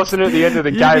 mate. It wasn't at the end of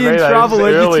the you'd game be in either. trouble.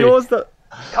 It's yours to...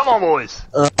 Come on, boys.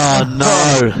 Oh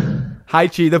no.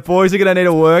 H-E, the boys are going to need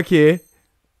to work here.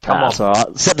 Come on. That's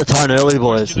alright. Set the tone early,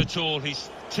 boys. His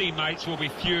teammates will be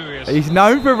furious. He's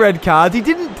known for red cards. He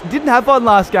didn't have one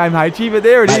last game, H-E, but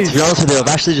there it is. To be honest with you, I've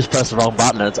actually just pressed the wrong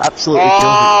button and it's absolutely killing me.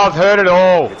 I've heard it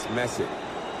all. It's messy.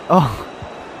 Oh.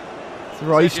 That's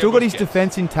right, he's still got his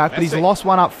defence intact, but he's lost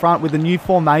one up front with the new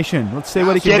formation. Let's see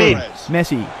what he can do.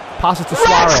 Messi. Pass it to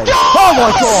Suarez. Oh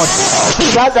my God!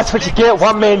 That's what you get.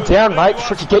 One man down, mate. That's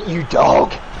what you get, you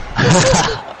dog.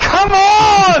 Come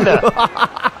on!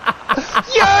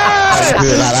 Yes!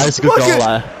 That is a good goal,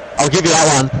 though. I'll give you that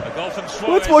one.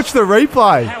 Let's watch the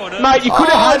replay. Mate, you could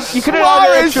have had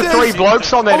an extra 3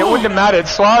 blokes on there and it wouldn't have mattered.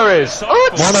 Suarez.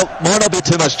 Might not be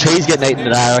too much cheese getting eaten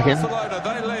today, I reckon.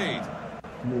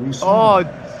 Oh,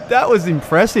 that was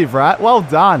impressive, Rat. Well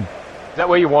done. Is that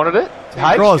where you wanted it?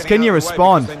 H? Roz, can you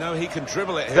respond? Is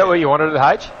that where you wanted it,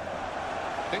 H?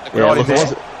 Yeah, look,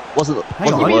 wasn't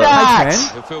Hang on,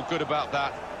 He'll feel good about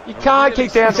that. You can't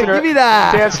keep dancing Give me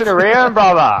that. dancing around,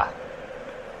 brother.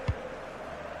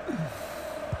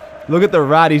 Look at the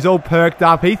Rat. He's all perked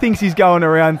up. He thinks he's going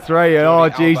around 3. And oh,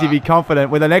 geez, he'd be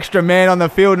confident with an extra man on the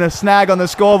field and a snag on the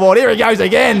scoreboard. Here he goes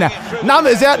again.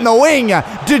 Numbers out in the wing.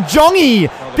 De Jongy.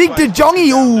 Big De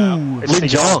Jongy. Ooh. It's De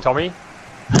Jong, Tommy.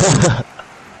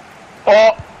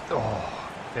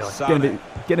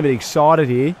 Getting a bit excited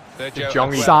here.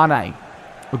 Sane.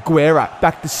 Aguero.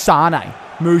 Back to Sane.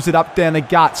 Moves it up down the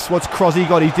guts. What's Crosby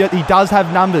got? He does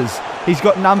have numbers. He's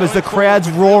got numbers. The crowd's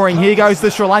roaring. Here goes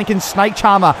the Sri Lankan snake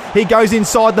charmer. He goes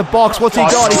inside the box. What's he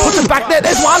got? He puts it back there.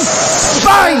 There's one.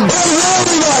 Bang!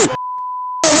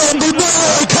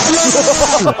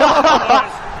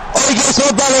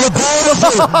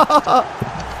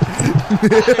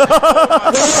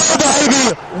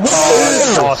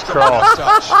 Nice cross.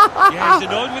 Yeah, he's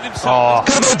annoyed with himself.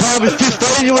 Could have been playing with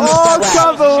 15. You Oh, I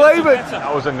can't believe it.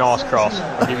 That was a nice cross.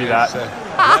 I'll give you that.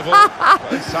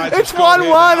 It's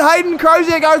 1-1. Hayden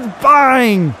Crozier goes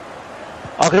bang.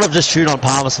 I could have just chewed on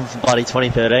Palmerson from bloody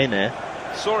 2013 there.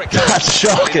 That's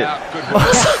shocking.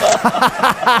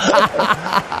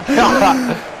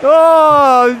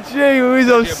 Oh, gee whiz,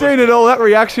 I've seen it all. That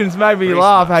reaction's made me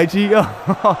laugh, H-E.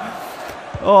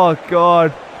 Oh,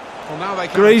 God.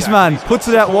 Griezmann puts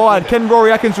it out wide. Can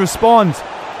Rory Atkins respond?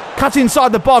 Cuts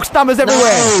inside the box. Numbers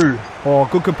everywhere. Oh,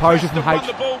 good composure from H.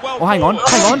 Oh, hang on.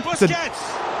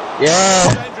 Yeah.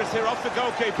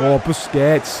 Oh,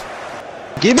 Busquets.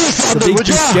 Give me something, would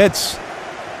you? Busquets.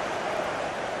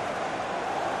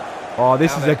 Oh,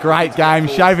 this is a great game.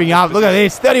 Shaving up. Look at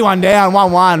this. 31 down,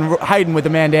 1-1. Hayden with the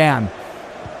man down.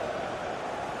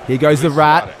 Here goes the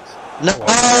Rat. No,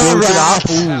 Builds it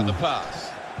up.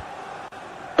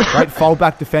 Great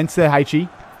fullback defence there, H-E.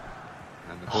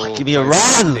 Give me a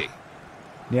run.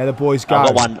 Now the boys go.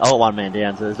 I got one man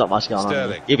down, so there's not much going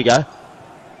on. Here we go.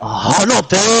 Oh, not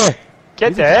there.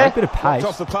 Get there. A bit of pace.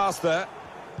 Off the pass there.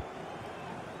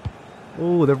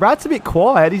 Oh, the Rat's a bit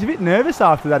quiet. He's a bit nervous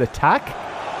after that attack.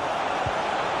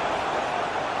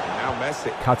 Now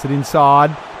Messi. Cuts it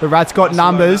inside. The Rat's got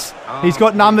numbers. He's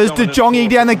got numbers. De Jongy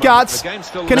down the guts. Can he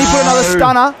put another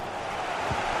stunner?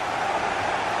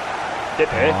 Get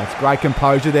there. Oh, it's great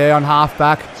composure there on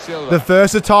half-back. The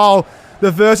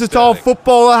versatile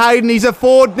footballer, Hayden. He's a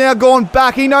forward now, gone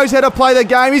back. He knows how to play the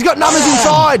game. He's got numbers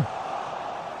inside.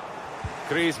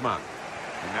 Griezmann.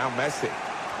 And now Messi.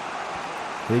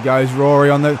 Here goes Rory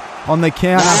on the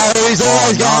counter. No, he's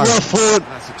always going to the forward.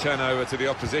 That's a turnover to the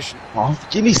opposition. Oh,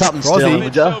 give me something still,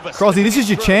 would you? Crosby, this is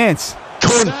your chance.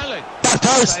 Back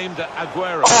post. Aimed at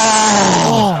Aguero.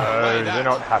 No, they're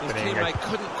not happening. His teammate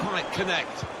couldn't quite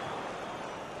connect.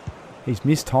 He's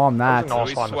mistimed that. That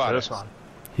was a nice one, the first one.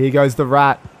 Here goes the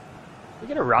Rat. We're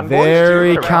going to run,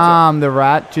 Very calm, the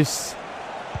Rat. Just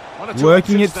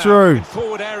working it through. Here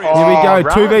we go,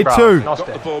 2v2. Got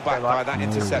the ball back by that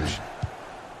interception.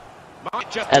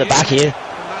 At the back here.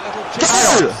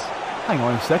 Hang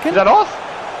on a second. Is that off?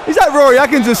 Is that Rory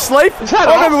Atkins asleep?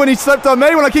 I remember when he slept on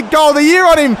me when I kicked goal of the year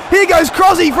on him. Here goes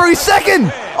Crosby for his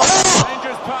second.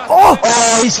 Oh,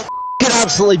 he's f***ing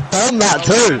absolutely bombed that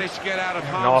too.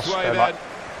 Nice.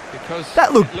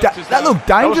 That looked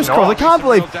dangerous, Crosby.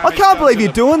 I can't believe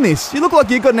you're doing this. You look like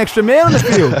you've got an extra man on the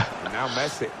field. Now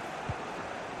Messi.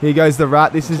 Here goes the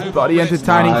Rat. This is bloody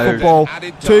entertaining football.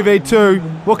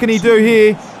 2v2. What can he do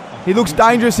here? He looks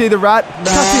dangerous here, the Rat.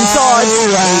 Cuts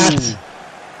inside.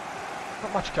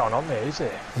 Not much going on there, is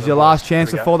there? This is your last chance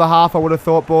before the half, I would have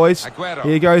thought, boys.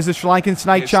 Here goes the Sri Lankan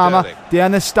snake charmer.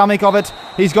 Down the stomach of it.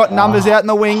 He's got numbers out in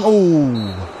the wing.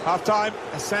 Ooh. Half-time.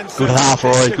 Good half,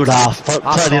 Roy. Good half. Put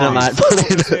it in it, mate. Put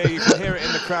it in it.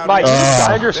 Mate, he's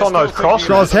dangerous on those crosses.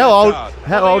 Cross, how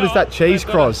old is that cheese,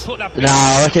 Cross? No,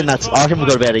 I reckon we've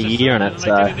got about a year in it,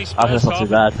 so I reckon it's not too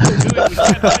bad.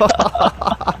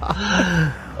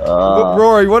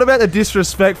 Rory, what about the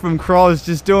disrespect from Cross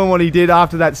just doing what he did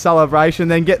after that celebration,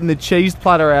 then getting the cheese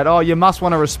platter out? Oh, you must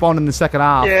want to respond in the second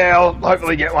half. Yeah, I'll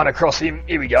hopefully get one across him.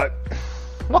 Here we go.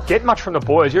 I'm not getting much from the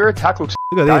boys. Your attack looks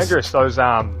dangerous, those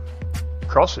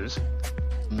crosses.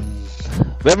 We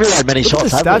haven't really had many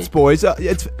shots, have we? Stats, boys.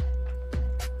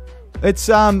 It's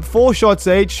 4 shots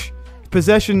each.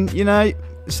 Possession,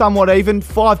 somewhat even.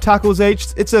 5 tackles each.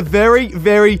 It's a very,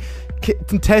 very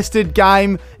contested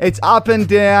game. It's up and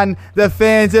down. The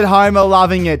fans at home are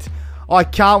loving it. I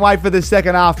can't wait for the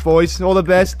second half, boys. All the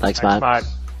best. Thanks, mate.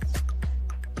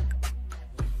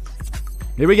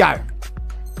 Here we go.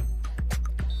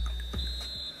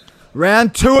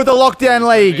 Round 2 of the Lockdown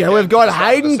League. We've got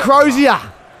Hayden Crozier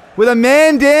with a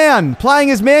man down,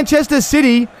 playing as Manchester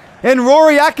City, and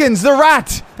Rory Atkins, the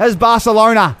Rat, as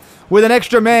Barcelona, with an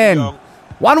extra man.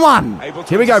 1-1.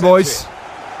 Here we go, boys.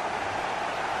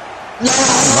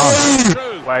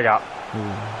 Flag up.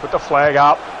 Put the flag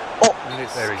up. Oh,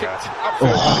 there we go.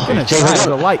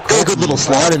 Got a good little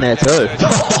slide in there too.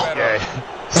 Yeah.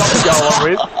 Something to go along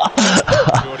with.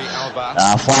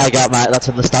 Flag up, mate. That's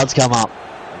when the studs come up.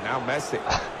 And now Messi.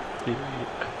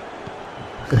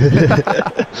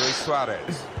 Luis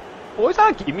Suarez. Boys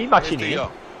aren't giving me much in here.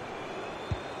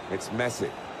 It's Messi.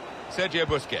 Sergio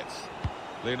Busquets.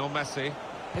 Lionel Messi.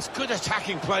 It's good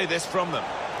attacking play this from them.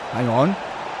 Hang on.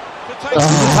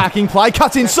 Attacking play,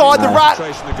 cuts inside the Rat.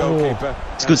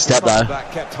 It's a good step though.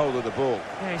 Kept hold of the ball.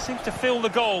 Yeah, he seems to feel the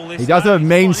goal. He does have a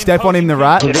mean step on him, the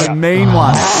Rat. A mean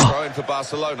one. For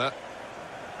Barcelona.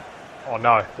 Oh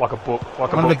no, like a book.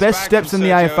 Like one of the best steps in the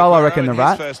AFL, I reckon, the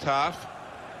Rat. First half.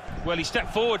 Well, he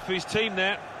stepped forward for his team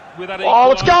there. With that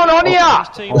what's going on here?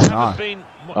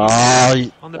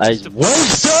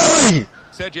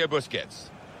 Sergio Busquets.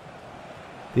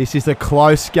 This is a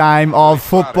close game of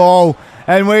football,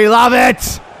 and we love it.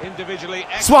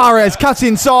 Suarez cuts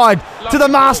inside to the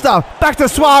master. Back to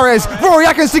Suarez. Rory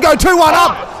Atkins to go 2-1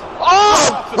 up.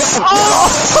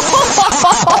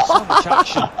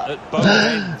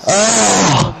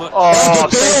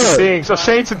 Things. I've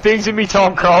seen some things in me,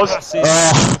 Tom Cross. There's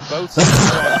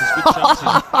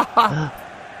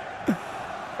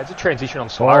a transition on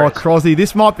Suarez. Oh, Crosby,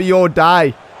 this might be your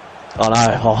day.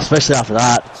 I know, especially after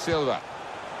that. Silva.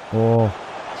 Oh,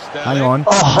 hang on.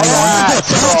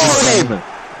 Hang on.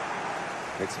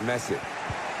 It's Messi.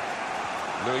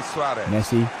 Luis Suarez.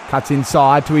 Messi cuts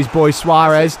inside to his boy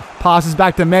Suarez. Passes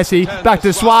back to Messi. Back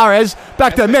to Suarez.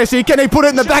 Back to Messi. Can he put it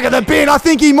in the back of the bin? I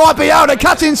think he might be able to.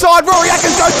 Cuts inside. Rory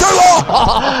Atkins goes 2-0.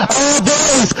 Oh,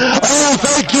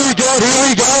 thank you, God. Here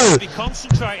we go. Be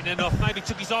concentrating enough. Maybe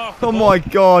took his eye off the ball. My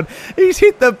God. He's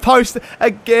hit the post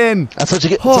again. That's what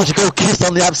you get. That's what you go kiss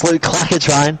on the absolute clacker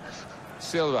train.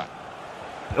 Silva.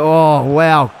 Oh,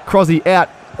 wow. Crosby out.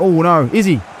 Oh, no. Is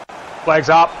he? Flags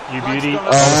up, you beauty.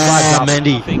 Oh,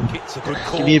 Mendy.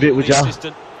 Give me a bit, would ya?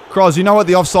 Cros, you know what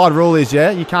the offside rule is,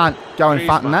 yeah? You can't go in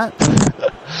front in that.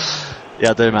 Yeah,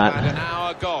 I do, mate. And an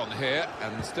hour gone here,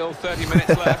 and still 30 minutes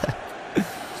left.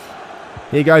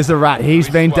 Here goes the Rat. He's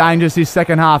been dangerous this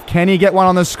second half. Can he get one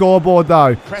on the scoreboard,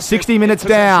 though? 60 minutes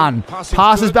down.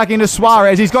 Passes back into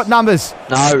Suarez. He's got numbers.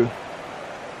 No.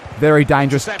 Very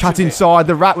dangerous. Cuts inside.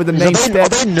 The Rat with the mean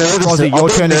step. Aussie, your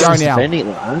turn to go now.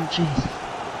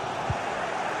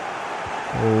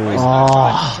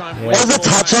 There's a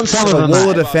touch on some of them. Wall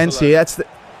of defence here. That's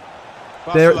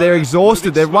they're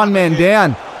exhausted. They're one man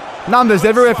down. Numbers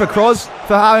everywhere for Cross,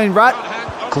 for having Rat.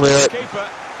 Clear it.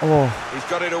 Oh. He's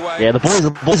got it away. Yeah, the boys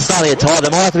are starting to get tired.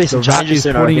 There might have to be some changes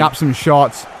soon. Putting up some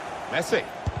shots. Messi.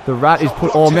 The Rat is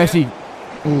put. Oh, Messi.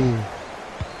 Ooh.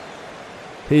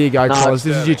 Here you go, Cross.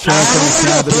 This is your chance on this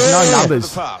now, but there's no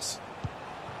numbers.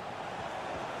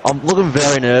 I'm looking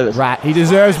very nervous. Rat, he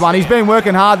deserves one. He's been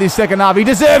working hard this second half. He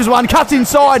deserves one. Cuts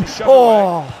inside.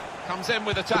 Oh.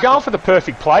 We're going for the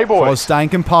perfect play, boys. Cross staying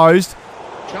composed.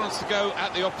 Chance to go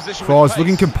at the opposition. Cross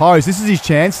looking composed. This is his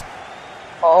chance.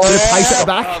 Oh, bit of pace at the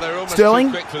back. Sterling.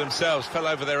 Quick for themselves. Fell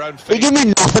over their own They feet. give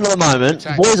me nothing at the moment.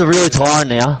 The boys are really tired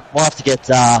now. We'll have to get.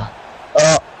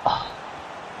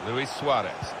 Luis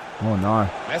Suarez. Oh no.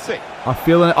 Messi.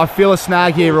 I feel a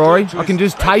snag here, Rory. I can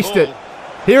just taste it.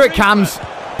 Here it comes.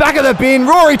 Back of the bin.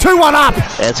 Rory, 2-1 up. Yeah,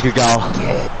 that's a good goal.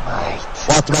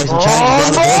 We'll have to make some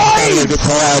changes.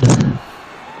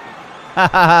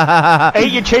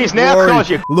 Eat your cheese now, Rory Cross.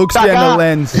 You looks down the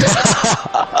lens.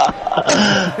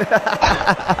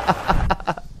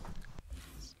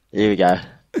 Here we go.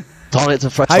 Time to get some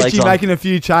fresh legs HG on. making a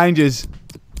few changes.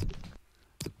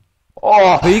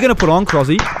 Oh, who are you going to put on,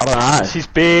 Crossy? I don't know. This is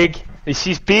big. This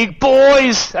is big,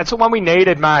 boys. That's the one we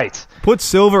needed, mate. Put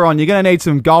Silver on. You're going to need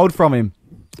some gold from him.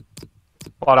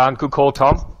 Well done. Good call,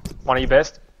 Tom. One of your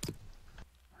best.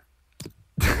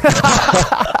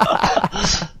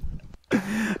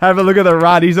 Have a look at the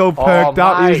Rat. He's all perked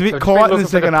up. He was a bit quiet in the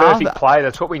second half. Perfect play.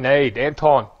 That's what we need.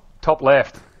 Anton, top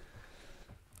left.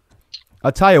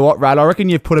 I'll tell you what, Rat. I reckon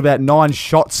you've put about 9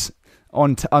 shots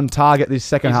on target this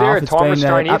second half. Is there a time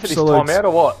restraint here for this timeout or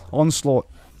what? Onslaught.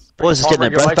 Boys just getting their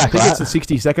breath back. I think it's the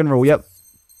 60-second rule. Yep.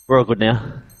 We're all good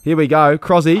now. Here we go,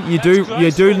 Crosby. You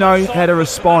do know how to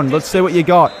respond. Let's see what you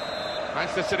got.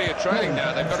 Manchester City are trailing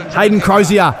now. They've got to Hayden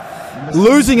Crozier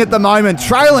losing at the moment,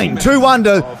 trailing 2-1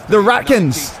 to the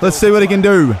Ratkins. Let's see what he can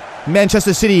do.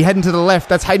 Manchester City heading to the left.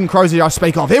 That's Hayden Crozier I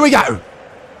speak of. Here we go.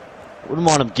 Wouldn't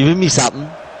mind him giving me something.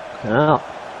 Oh.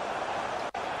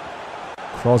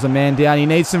 Cross a man down. He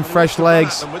needs some fresh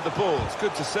legs. with the ball. It's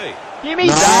good to see. Give me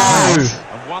that.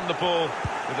 And won the ball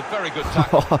with a very good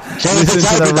tackle. Listen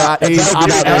to the Rat. He's up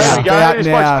There we go. out This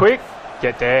now. one's quick.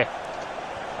 Get there.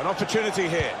 An opportunity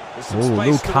here. Ooh,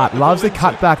 little cut. Loves the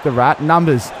cut back, the Rat.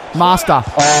 Numbers. Master.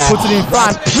 Puts it in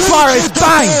front. Suarez.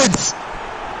 Bang!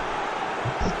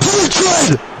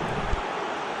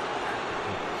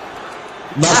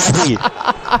 Nasty.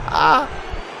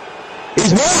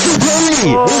 He's walking through me.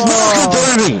 He's walking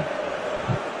through me.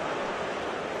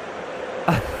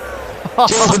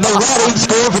 Jeez, and the Rat ain't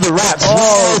scoring for the Rats.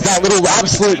 Oh, that little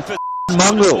absolute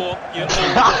mongrel.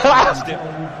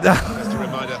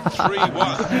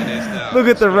 Look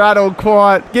at the Rat all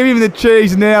quiet. Give him the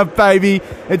cheese now, baby.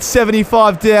 It's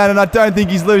 75 down, and I don't think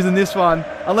he's losing this one.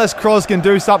 Unless Cross can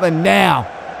do something now.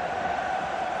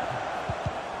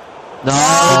 No.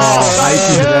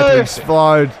 He's about to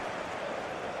explode.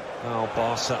 Oh,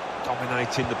 Barca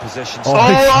dominating the possession.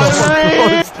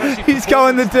 He's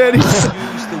going the dirty.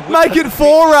 Make it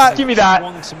 4, Rat. Give me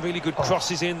that. Some really good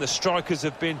crosses in. The strikers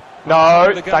have been.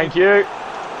 No, thank you.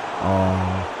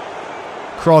 Oh.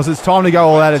 Cross, it's time to go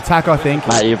all out attack, I think.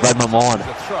 Mate, you've read my mind.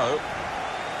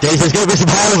 Jeez, there's going to be some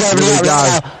powers over Here we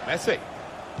there. go. Messi.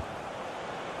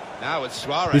 Now it's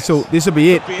Suarez. This'll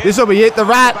be it. This'll be it. The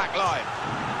Rat.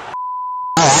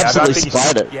 Oh, absolutely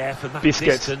spied it. Yeah, from that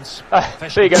Biscuits. distance.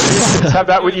 There you go, biscuits. Have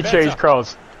that with your cheese,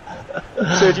 Cross.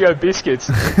 Sergio Biscuits.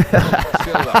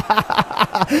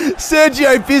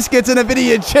 Sergio Biscuits and a bit of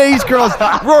your cheese,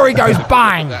 Cross. Rory goes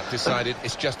bang. That decided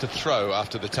it's just a throw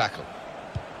after the tackle.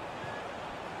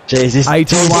 Jesus.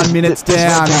 81 minutes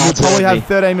down. We'll probably have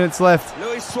 13 minutes left.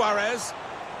 Luis Suarez.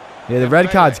 Yeah, the red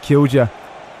card's killed you.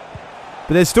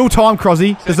 But there's still time,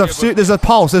 Crosby. There's a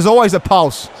pulse. There's always a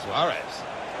pulse. Suarez.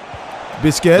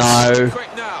 Biscuits. No.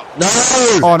 Quick now. No.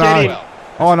 Oh no.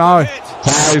 Oh no.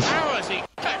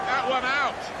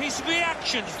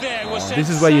 This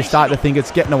is where you start to think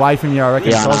it's getting away from you, I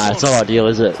reckon. Yeah, no, it's not ideal,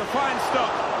 is it? It's a fine stop.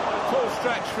 Full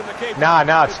stretch from the keeper. No,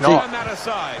 it's not. Turn that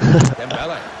aside.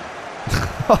 Dembele.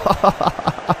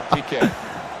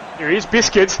 Here he is,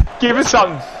 Biscuits. Give us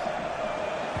something.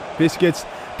 Biscuits.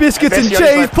 Biscuits and Messi on his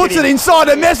cheese. left, Puts hit it him. inside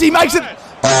and Messi makes it.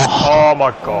 Oh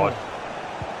my God.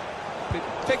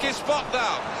 Pick his spot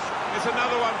now. It's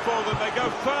another one for them. They go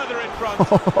further in front.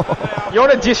 You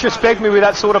want to disrespect me with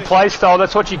that sort of play style,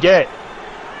 that's what you get.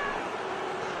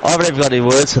 I haven't even got any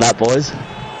words for that, boys.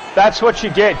 That's what you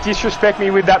get. Disrespect me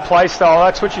with that play style,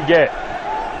 that's what you get.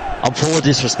 I'm full of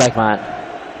disrespect, mate.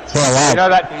 That's what I love. You know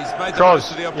that,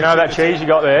 Croz, you know that cheese you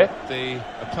got there? The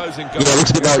opposing goal. Yeah, it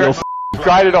looks a bit like your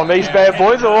Graded on these bad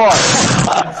boys or what?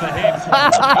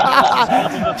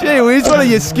 Gee whiz, what are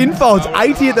your skin folds?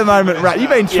 80 at the moment, Rat. You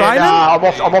been training? Yeah,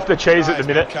 nah, I'm off the cheese at the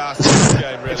minute.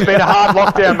 It's been a hard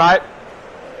lockdown, mate.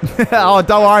 Oh,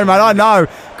 don't worry, mate. I know.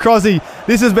 Crozzy,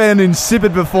 this has been an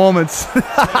insipid performance.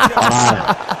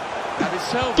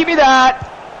 Give me that.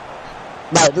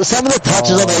 Mate, some of the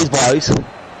touches on these blokes.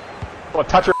 What,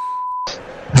 touch her?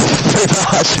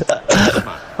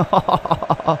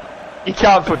 You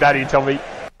can't put that in, Tommy.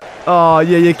 Oh,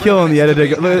 yeah, you're killing the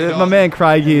editor. Look, my man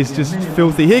Craig here is just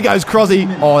filthy. Here goes Crozzy.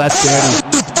 Oh, that's dirty.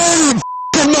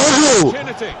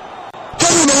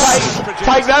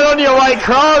 Take that on your way,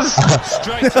 Croz.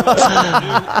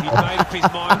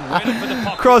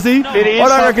 Crozzy, I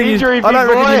don't reckon you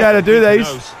know how to do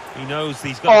these. He knows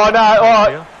he's got. Oh, no.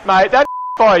 Oh, mate, that's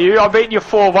by you. I beat you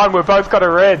 4-1. We've both got a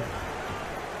red.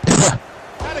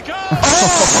 Had a goal.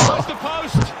 Close the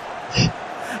post.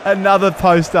 Another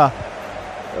poster.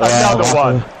 Another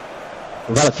one.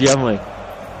 We've got a few, haven't we?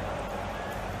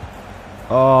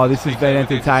 Oh, this has been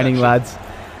entertaining, lads.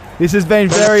 This has been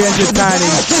very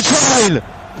entertaining.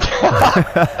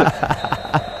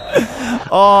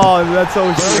 Oh, that's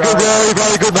all she Very good,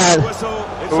 very good, man.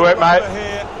 Good work, mate.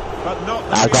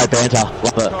 Great banter.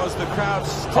 Love it.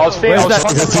 I was thinking to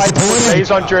put these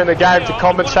on during the game to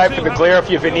compensate for the glare of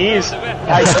your veneers.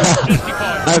 Hey.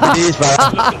 No veneers, bro.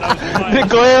 The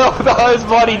glare of those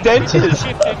bloody dentures.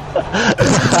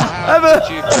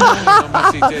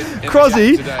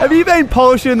 Crozzy, have you been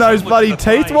polishing those bloody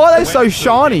teeth? Why are they so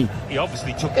shiny? He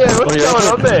obviously took what's going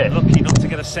on there? Lucky not to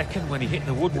get a second when he hit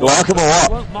the wood. You like him or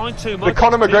what? Won't mind too much. The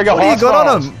Conor McGregor What do you got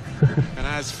on him? And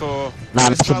as for Nah,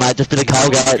 nothing, mate. Just a bit of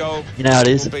Colgate. You know how it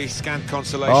is.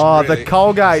 Oh, the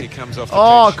Colgate.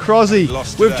 Oh, Crozzy.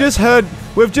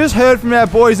 We've just heard from our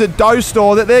boys at Dough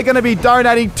Store that they're going to be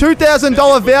donating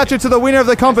 $2,000 voucher to the winner of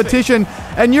the competition.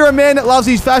 And you're a man that loves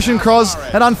his fashion, Croz.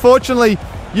 And unfortunately,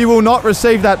 you will not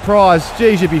receive that prize.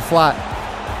 Geez, you'd be flat.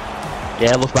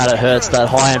 Yeah, look, mate, it hurts. That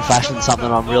high-end fashion is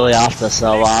something I'm really after.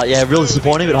 So, yeah, really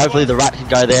disappointing. But hopefully the Rat can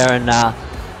go there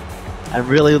and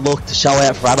really look to show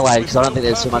out for Adelaide, because I don't think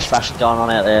there's too much fashion going on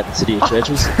out there at the City of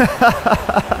Churches.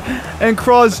 And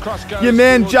Croz, your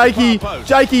man Jakey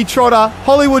Trotter,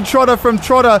 Hollywood Trotter from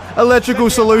Trotter Electrical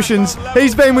Solutions,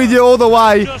 he's been with you all the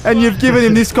way, and you've given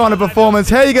him this kind of performance.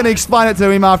 How are you going to explain it to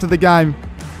him after the game?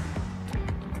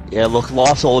 Yeah, look,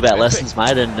 life's all about lessons,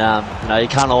 mate, and you know, you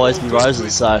can't always be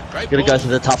roses, so got to go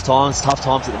through the tough times at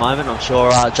the moment. I'm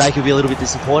sure Jake will be a little bit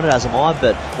disappointed, as am I,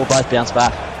 but we'll both bounce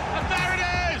back.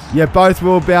 Yeah, both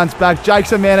will bounce back.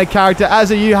 Jake's a man of character, as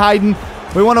are you, Hayden.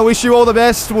 We want to wish you all the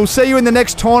best. We'll see you in the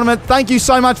next tournament. Thank you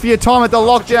so much for your time at the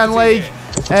Lockdown League,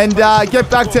 and get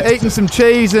back to eating some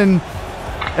cheese and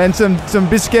some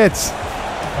biscuits.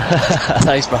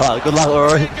 Thanks, brother. Good luck,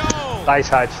 Rory. Thanks,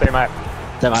 Hayden. See you, mate.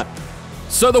 See you, mate.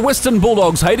 So the Western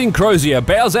Bulldogs' Hayden Crozier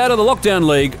bows out of the Lockdown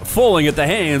League, falling at the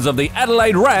hands of the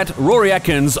Adelaide Rat, Rory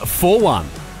Atkins, 4-1.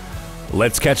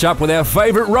 Let's catch up with our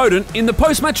favourite rodent in the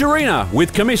post-match arena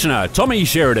with Commissioner Tommy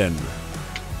Sheridan.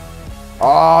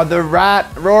 Oh, the Rat,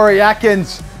 Rory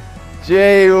Atkins.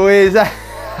 Gee whiz,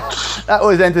 that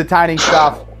was entertaining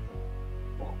stuff.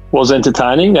 Was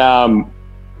entertaining. Nah,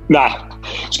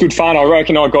 it's good fun. I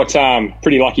reckon I got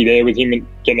pretty lucky there with him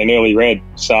getting an early red.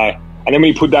 So, and then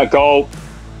when he put that goal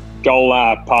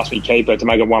past me keeper to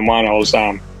make it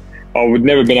 1-1, I would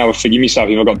never have been able to forgive myself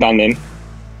if I got done then.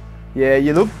 Yeah,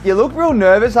 you look real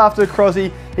nervous after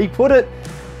Crozzy. He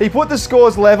put the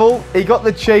scores level. He got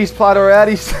the cheese platter out.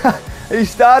 He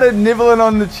started nibbling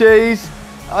on the cheese,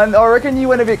 and I reckon you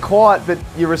went a bit quiet, but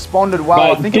you responded well.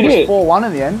 Mate, I think it was 4-1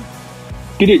 in the end.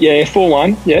 Did it? Yeah,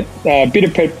 4-1. Yep. A bit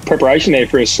of preparation there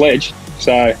for his sledge.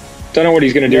 So don't know what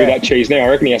he's going to do with that cheese now. I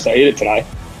reckon he has to eat it today.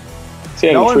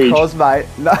 Knowing Croz, mate.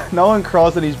 Knowing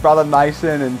Croz and his brother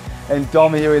Mason and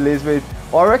Dom who he lives with,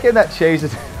 I reckon that cheese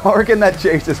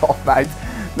is off, mate.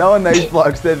 Knowing these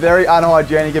blokes, they're very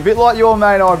unhygienic. A bit like your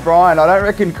mate O'Brien. I don't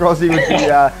reckon Crozzy would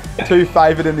be too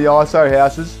favoured in the ISO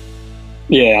houses.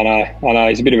 Yeah, I know.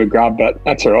 He's a bit of a grub, but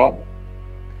that's all right.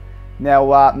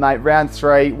 Now, mate, round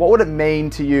 3. What would it mean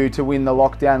to you to win the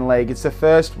Lockdown League? It's the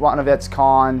first one of its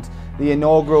kind, the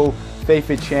inaugural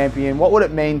FIFA champion. What would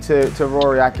it mean to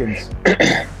Rory Atkins?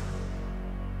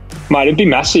 Mate, it'd be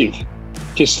massive.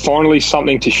 Just finally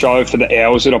something to show for the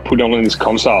hours that I put on in this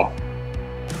console.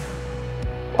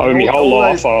 I mean, my whole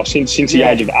life, since the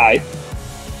age of 8, I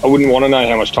wouldn't want to know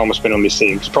how much time I spent on this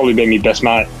thing. It's probably been my best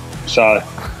mate. So,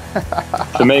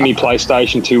 for me, my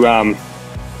PlayStation to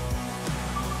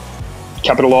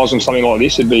capitalise on something like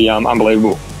this would be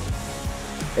unbelievable.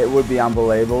 It would be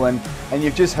unbelievable. And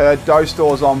you've just heard Dough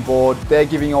Store's on board. They're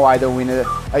giving away the winner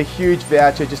a huge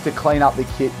voucher just to clean up the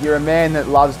kit. You're a man that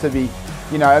loves to be,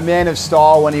 you know, a man of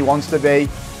style when he wants to be.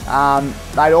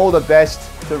 Mate, all the best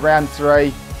to round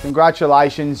 3.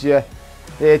 Congratulations.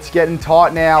 It's getting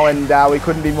tight now, and we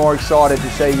couldn't be more excited to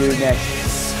see you next.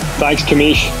 Thanks,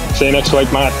 Kamish. See you next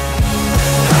week, mate.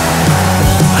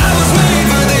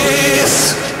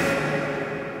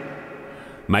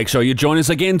 Make sure you join us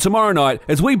again tomorrow night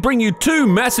as we bring you 2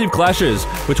 massive clashes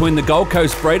between the Gold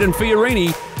Coast Braden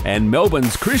Fiorini and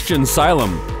Melbourne's Christian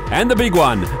Salem. And the big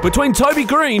one between Toby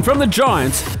Green from the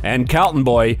Giants and Carlton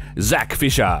boy Zach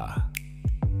Fisher.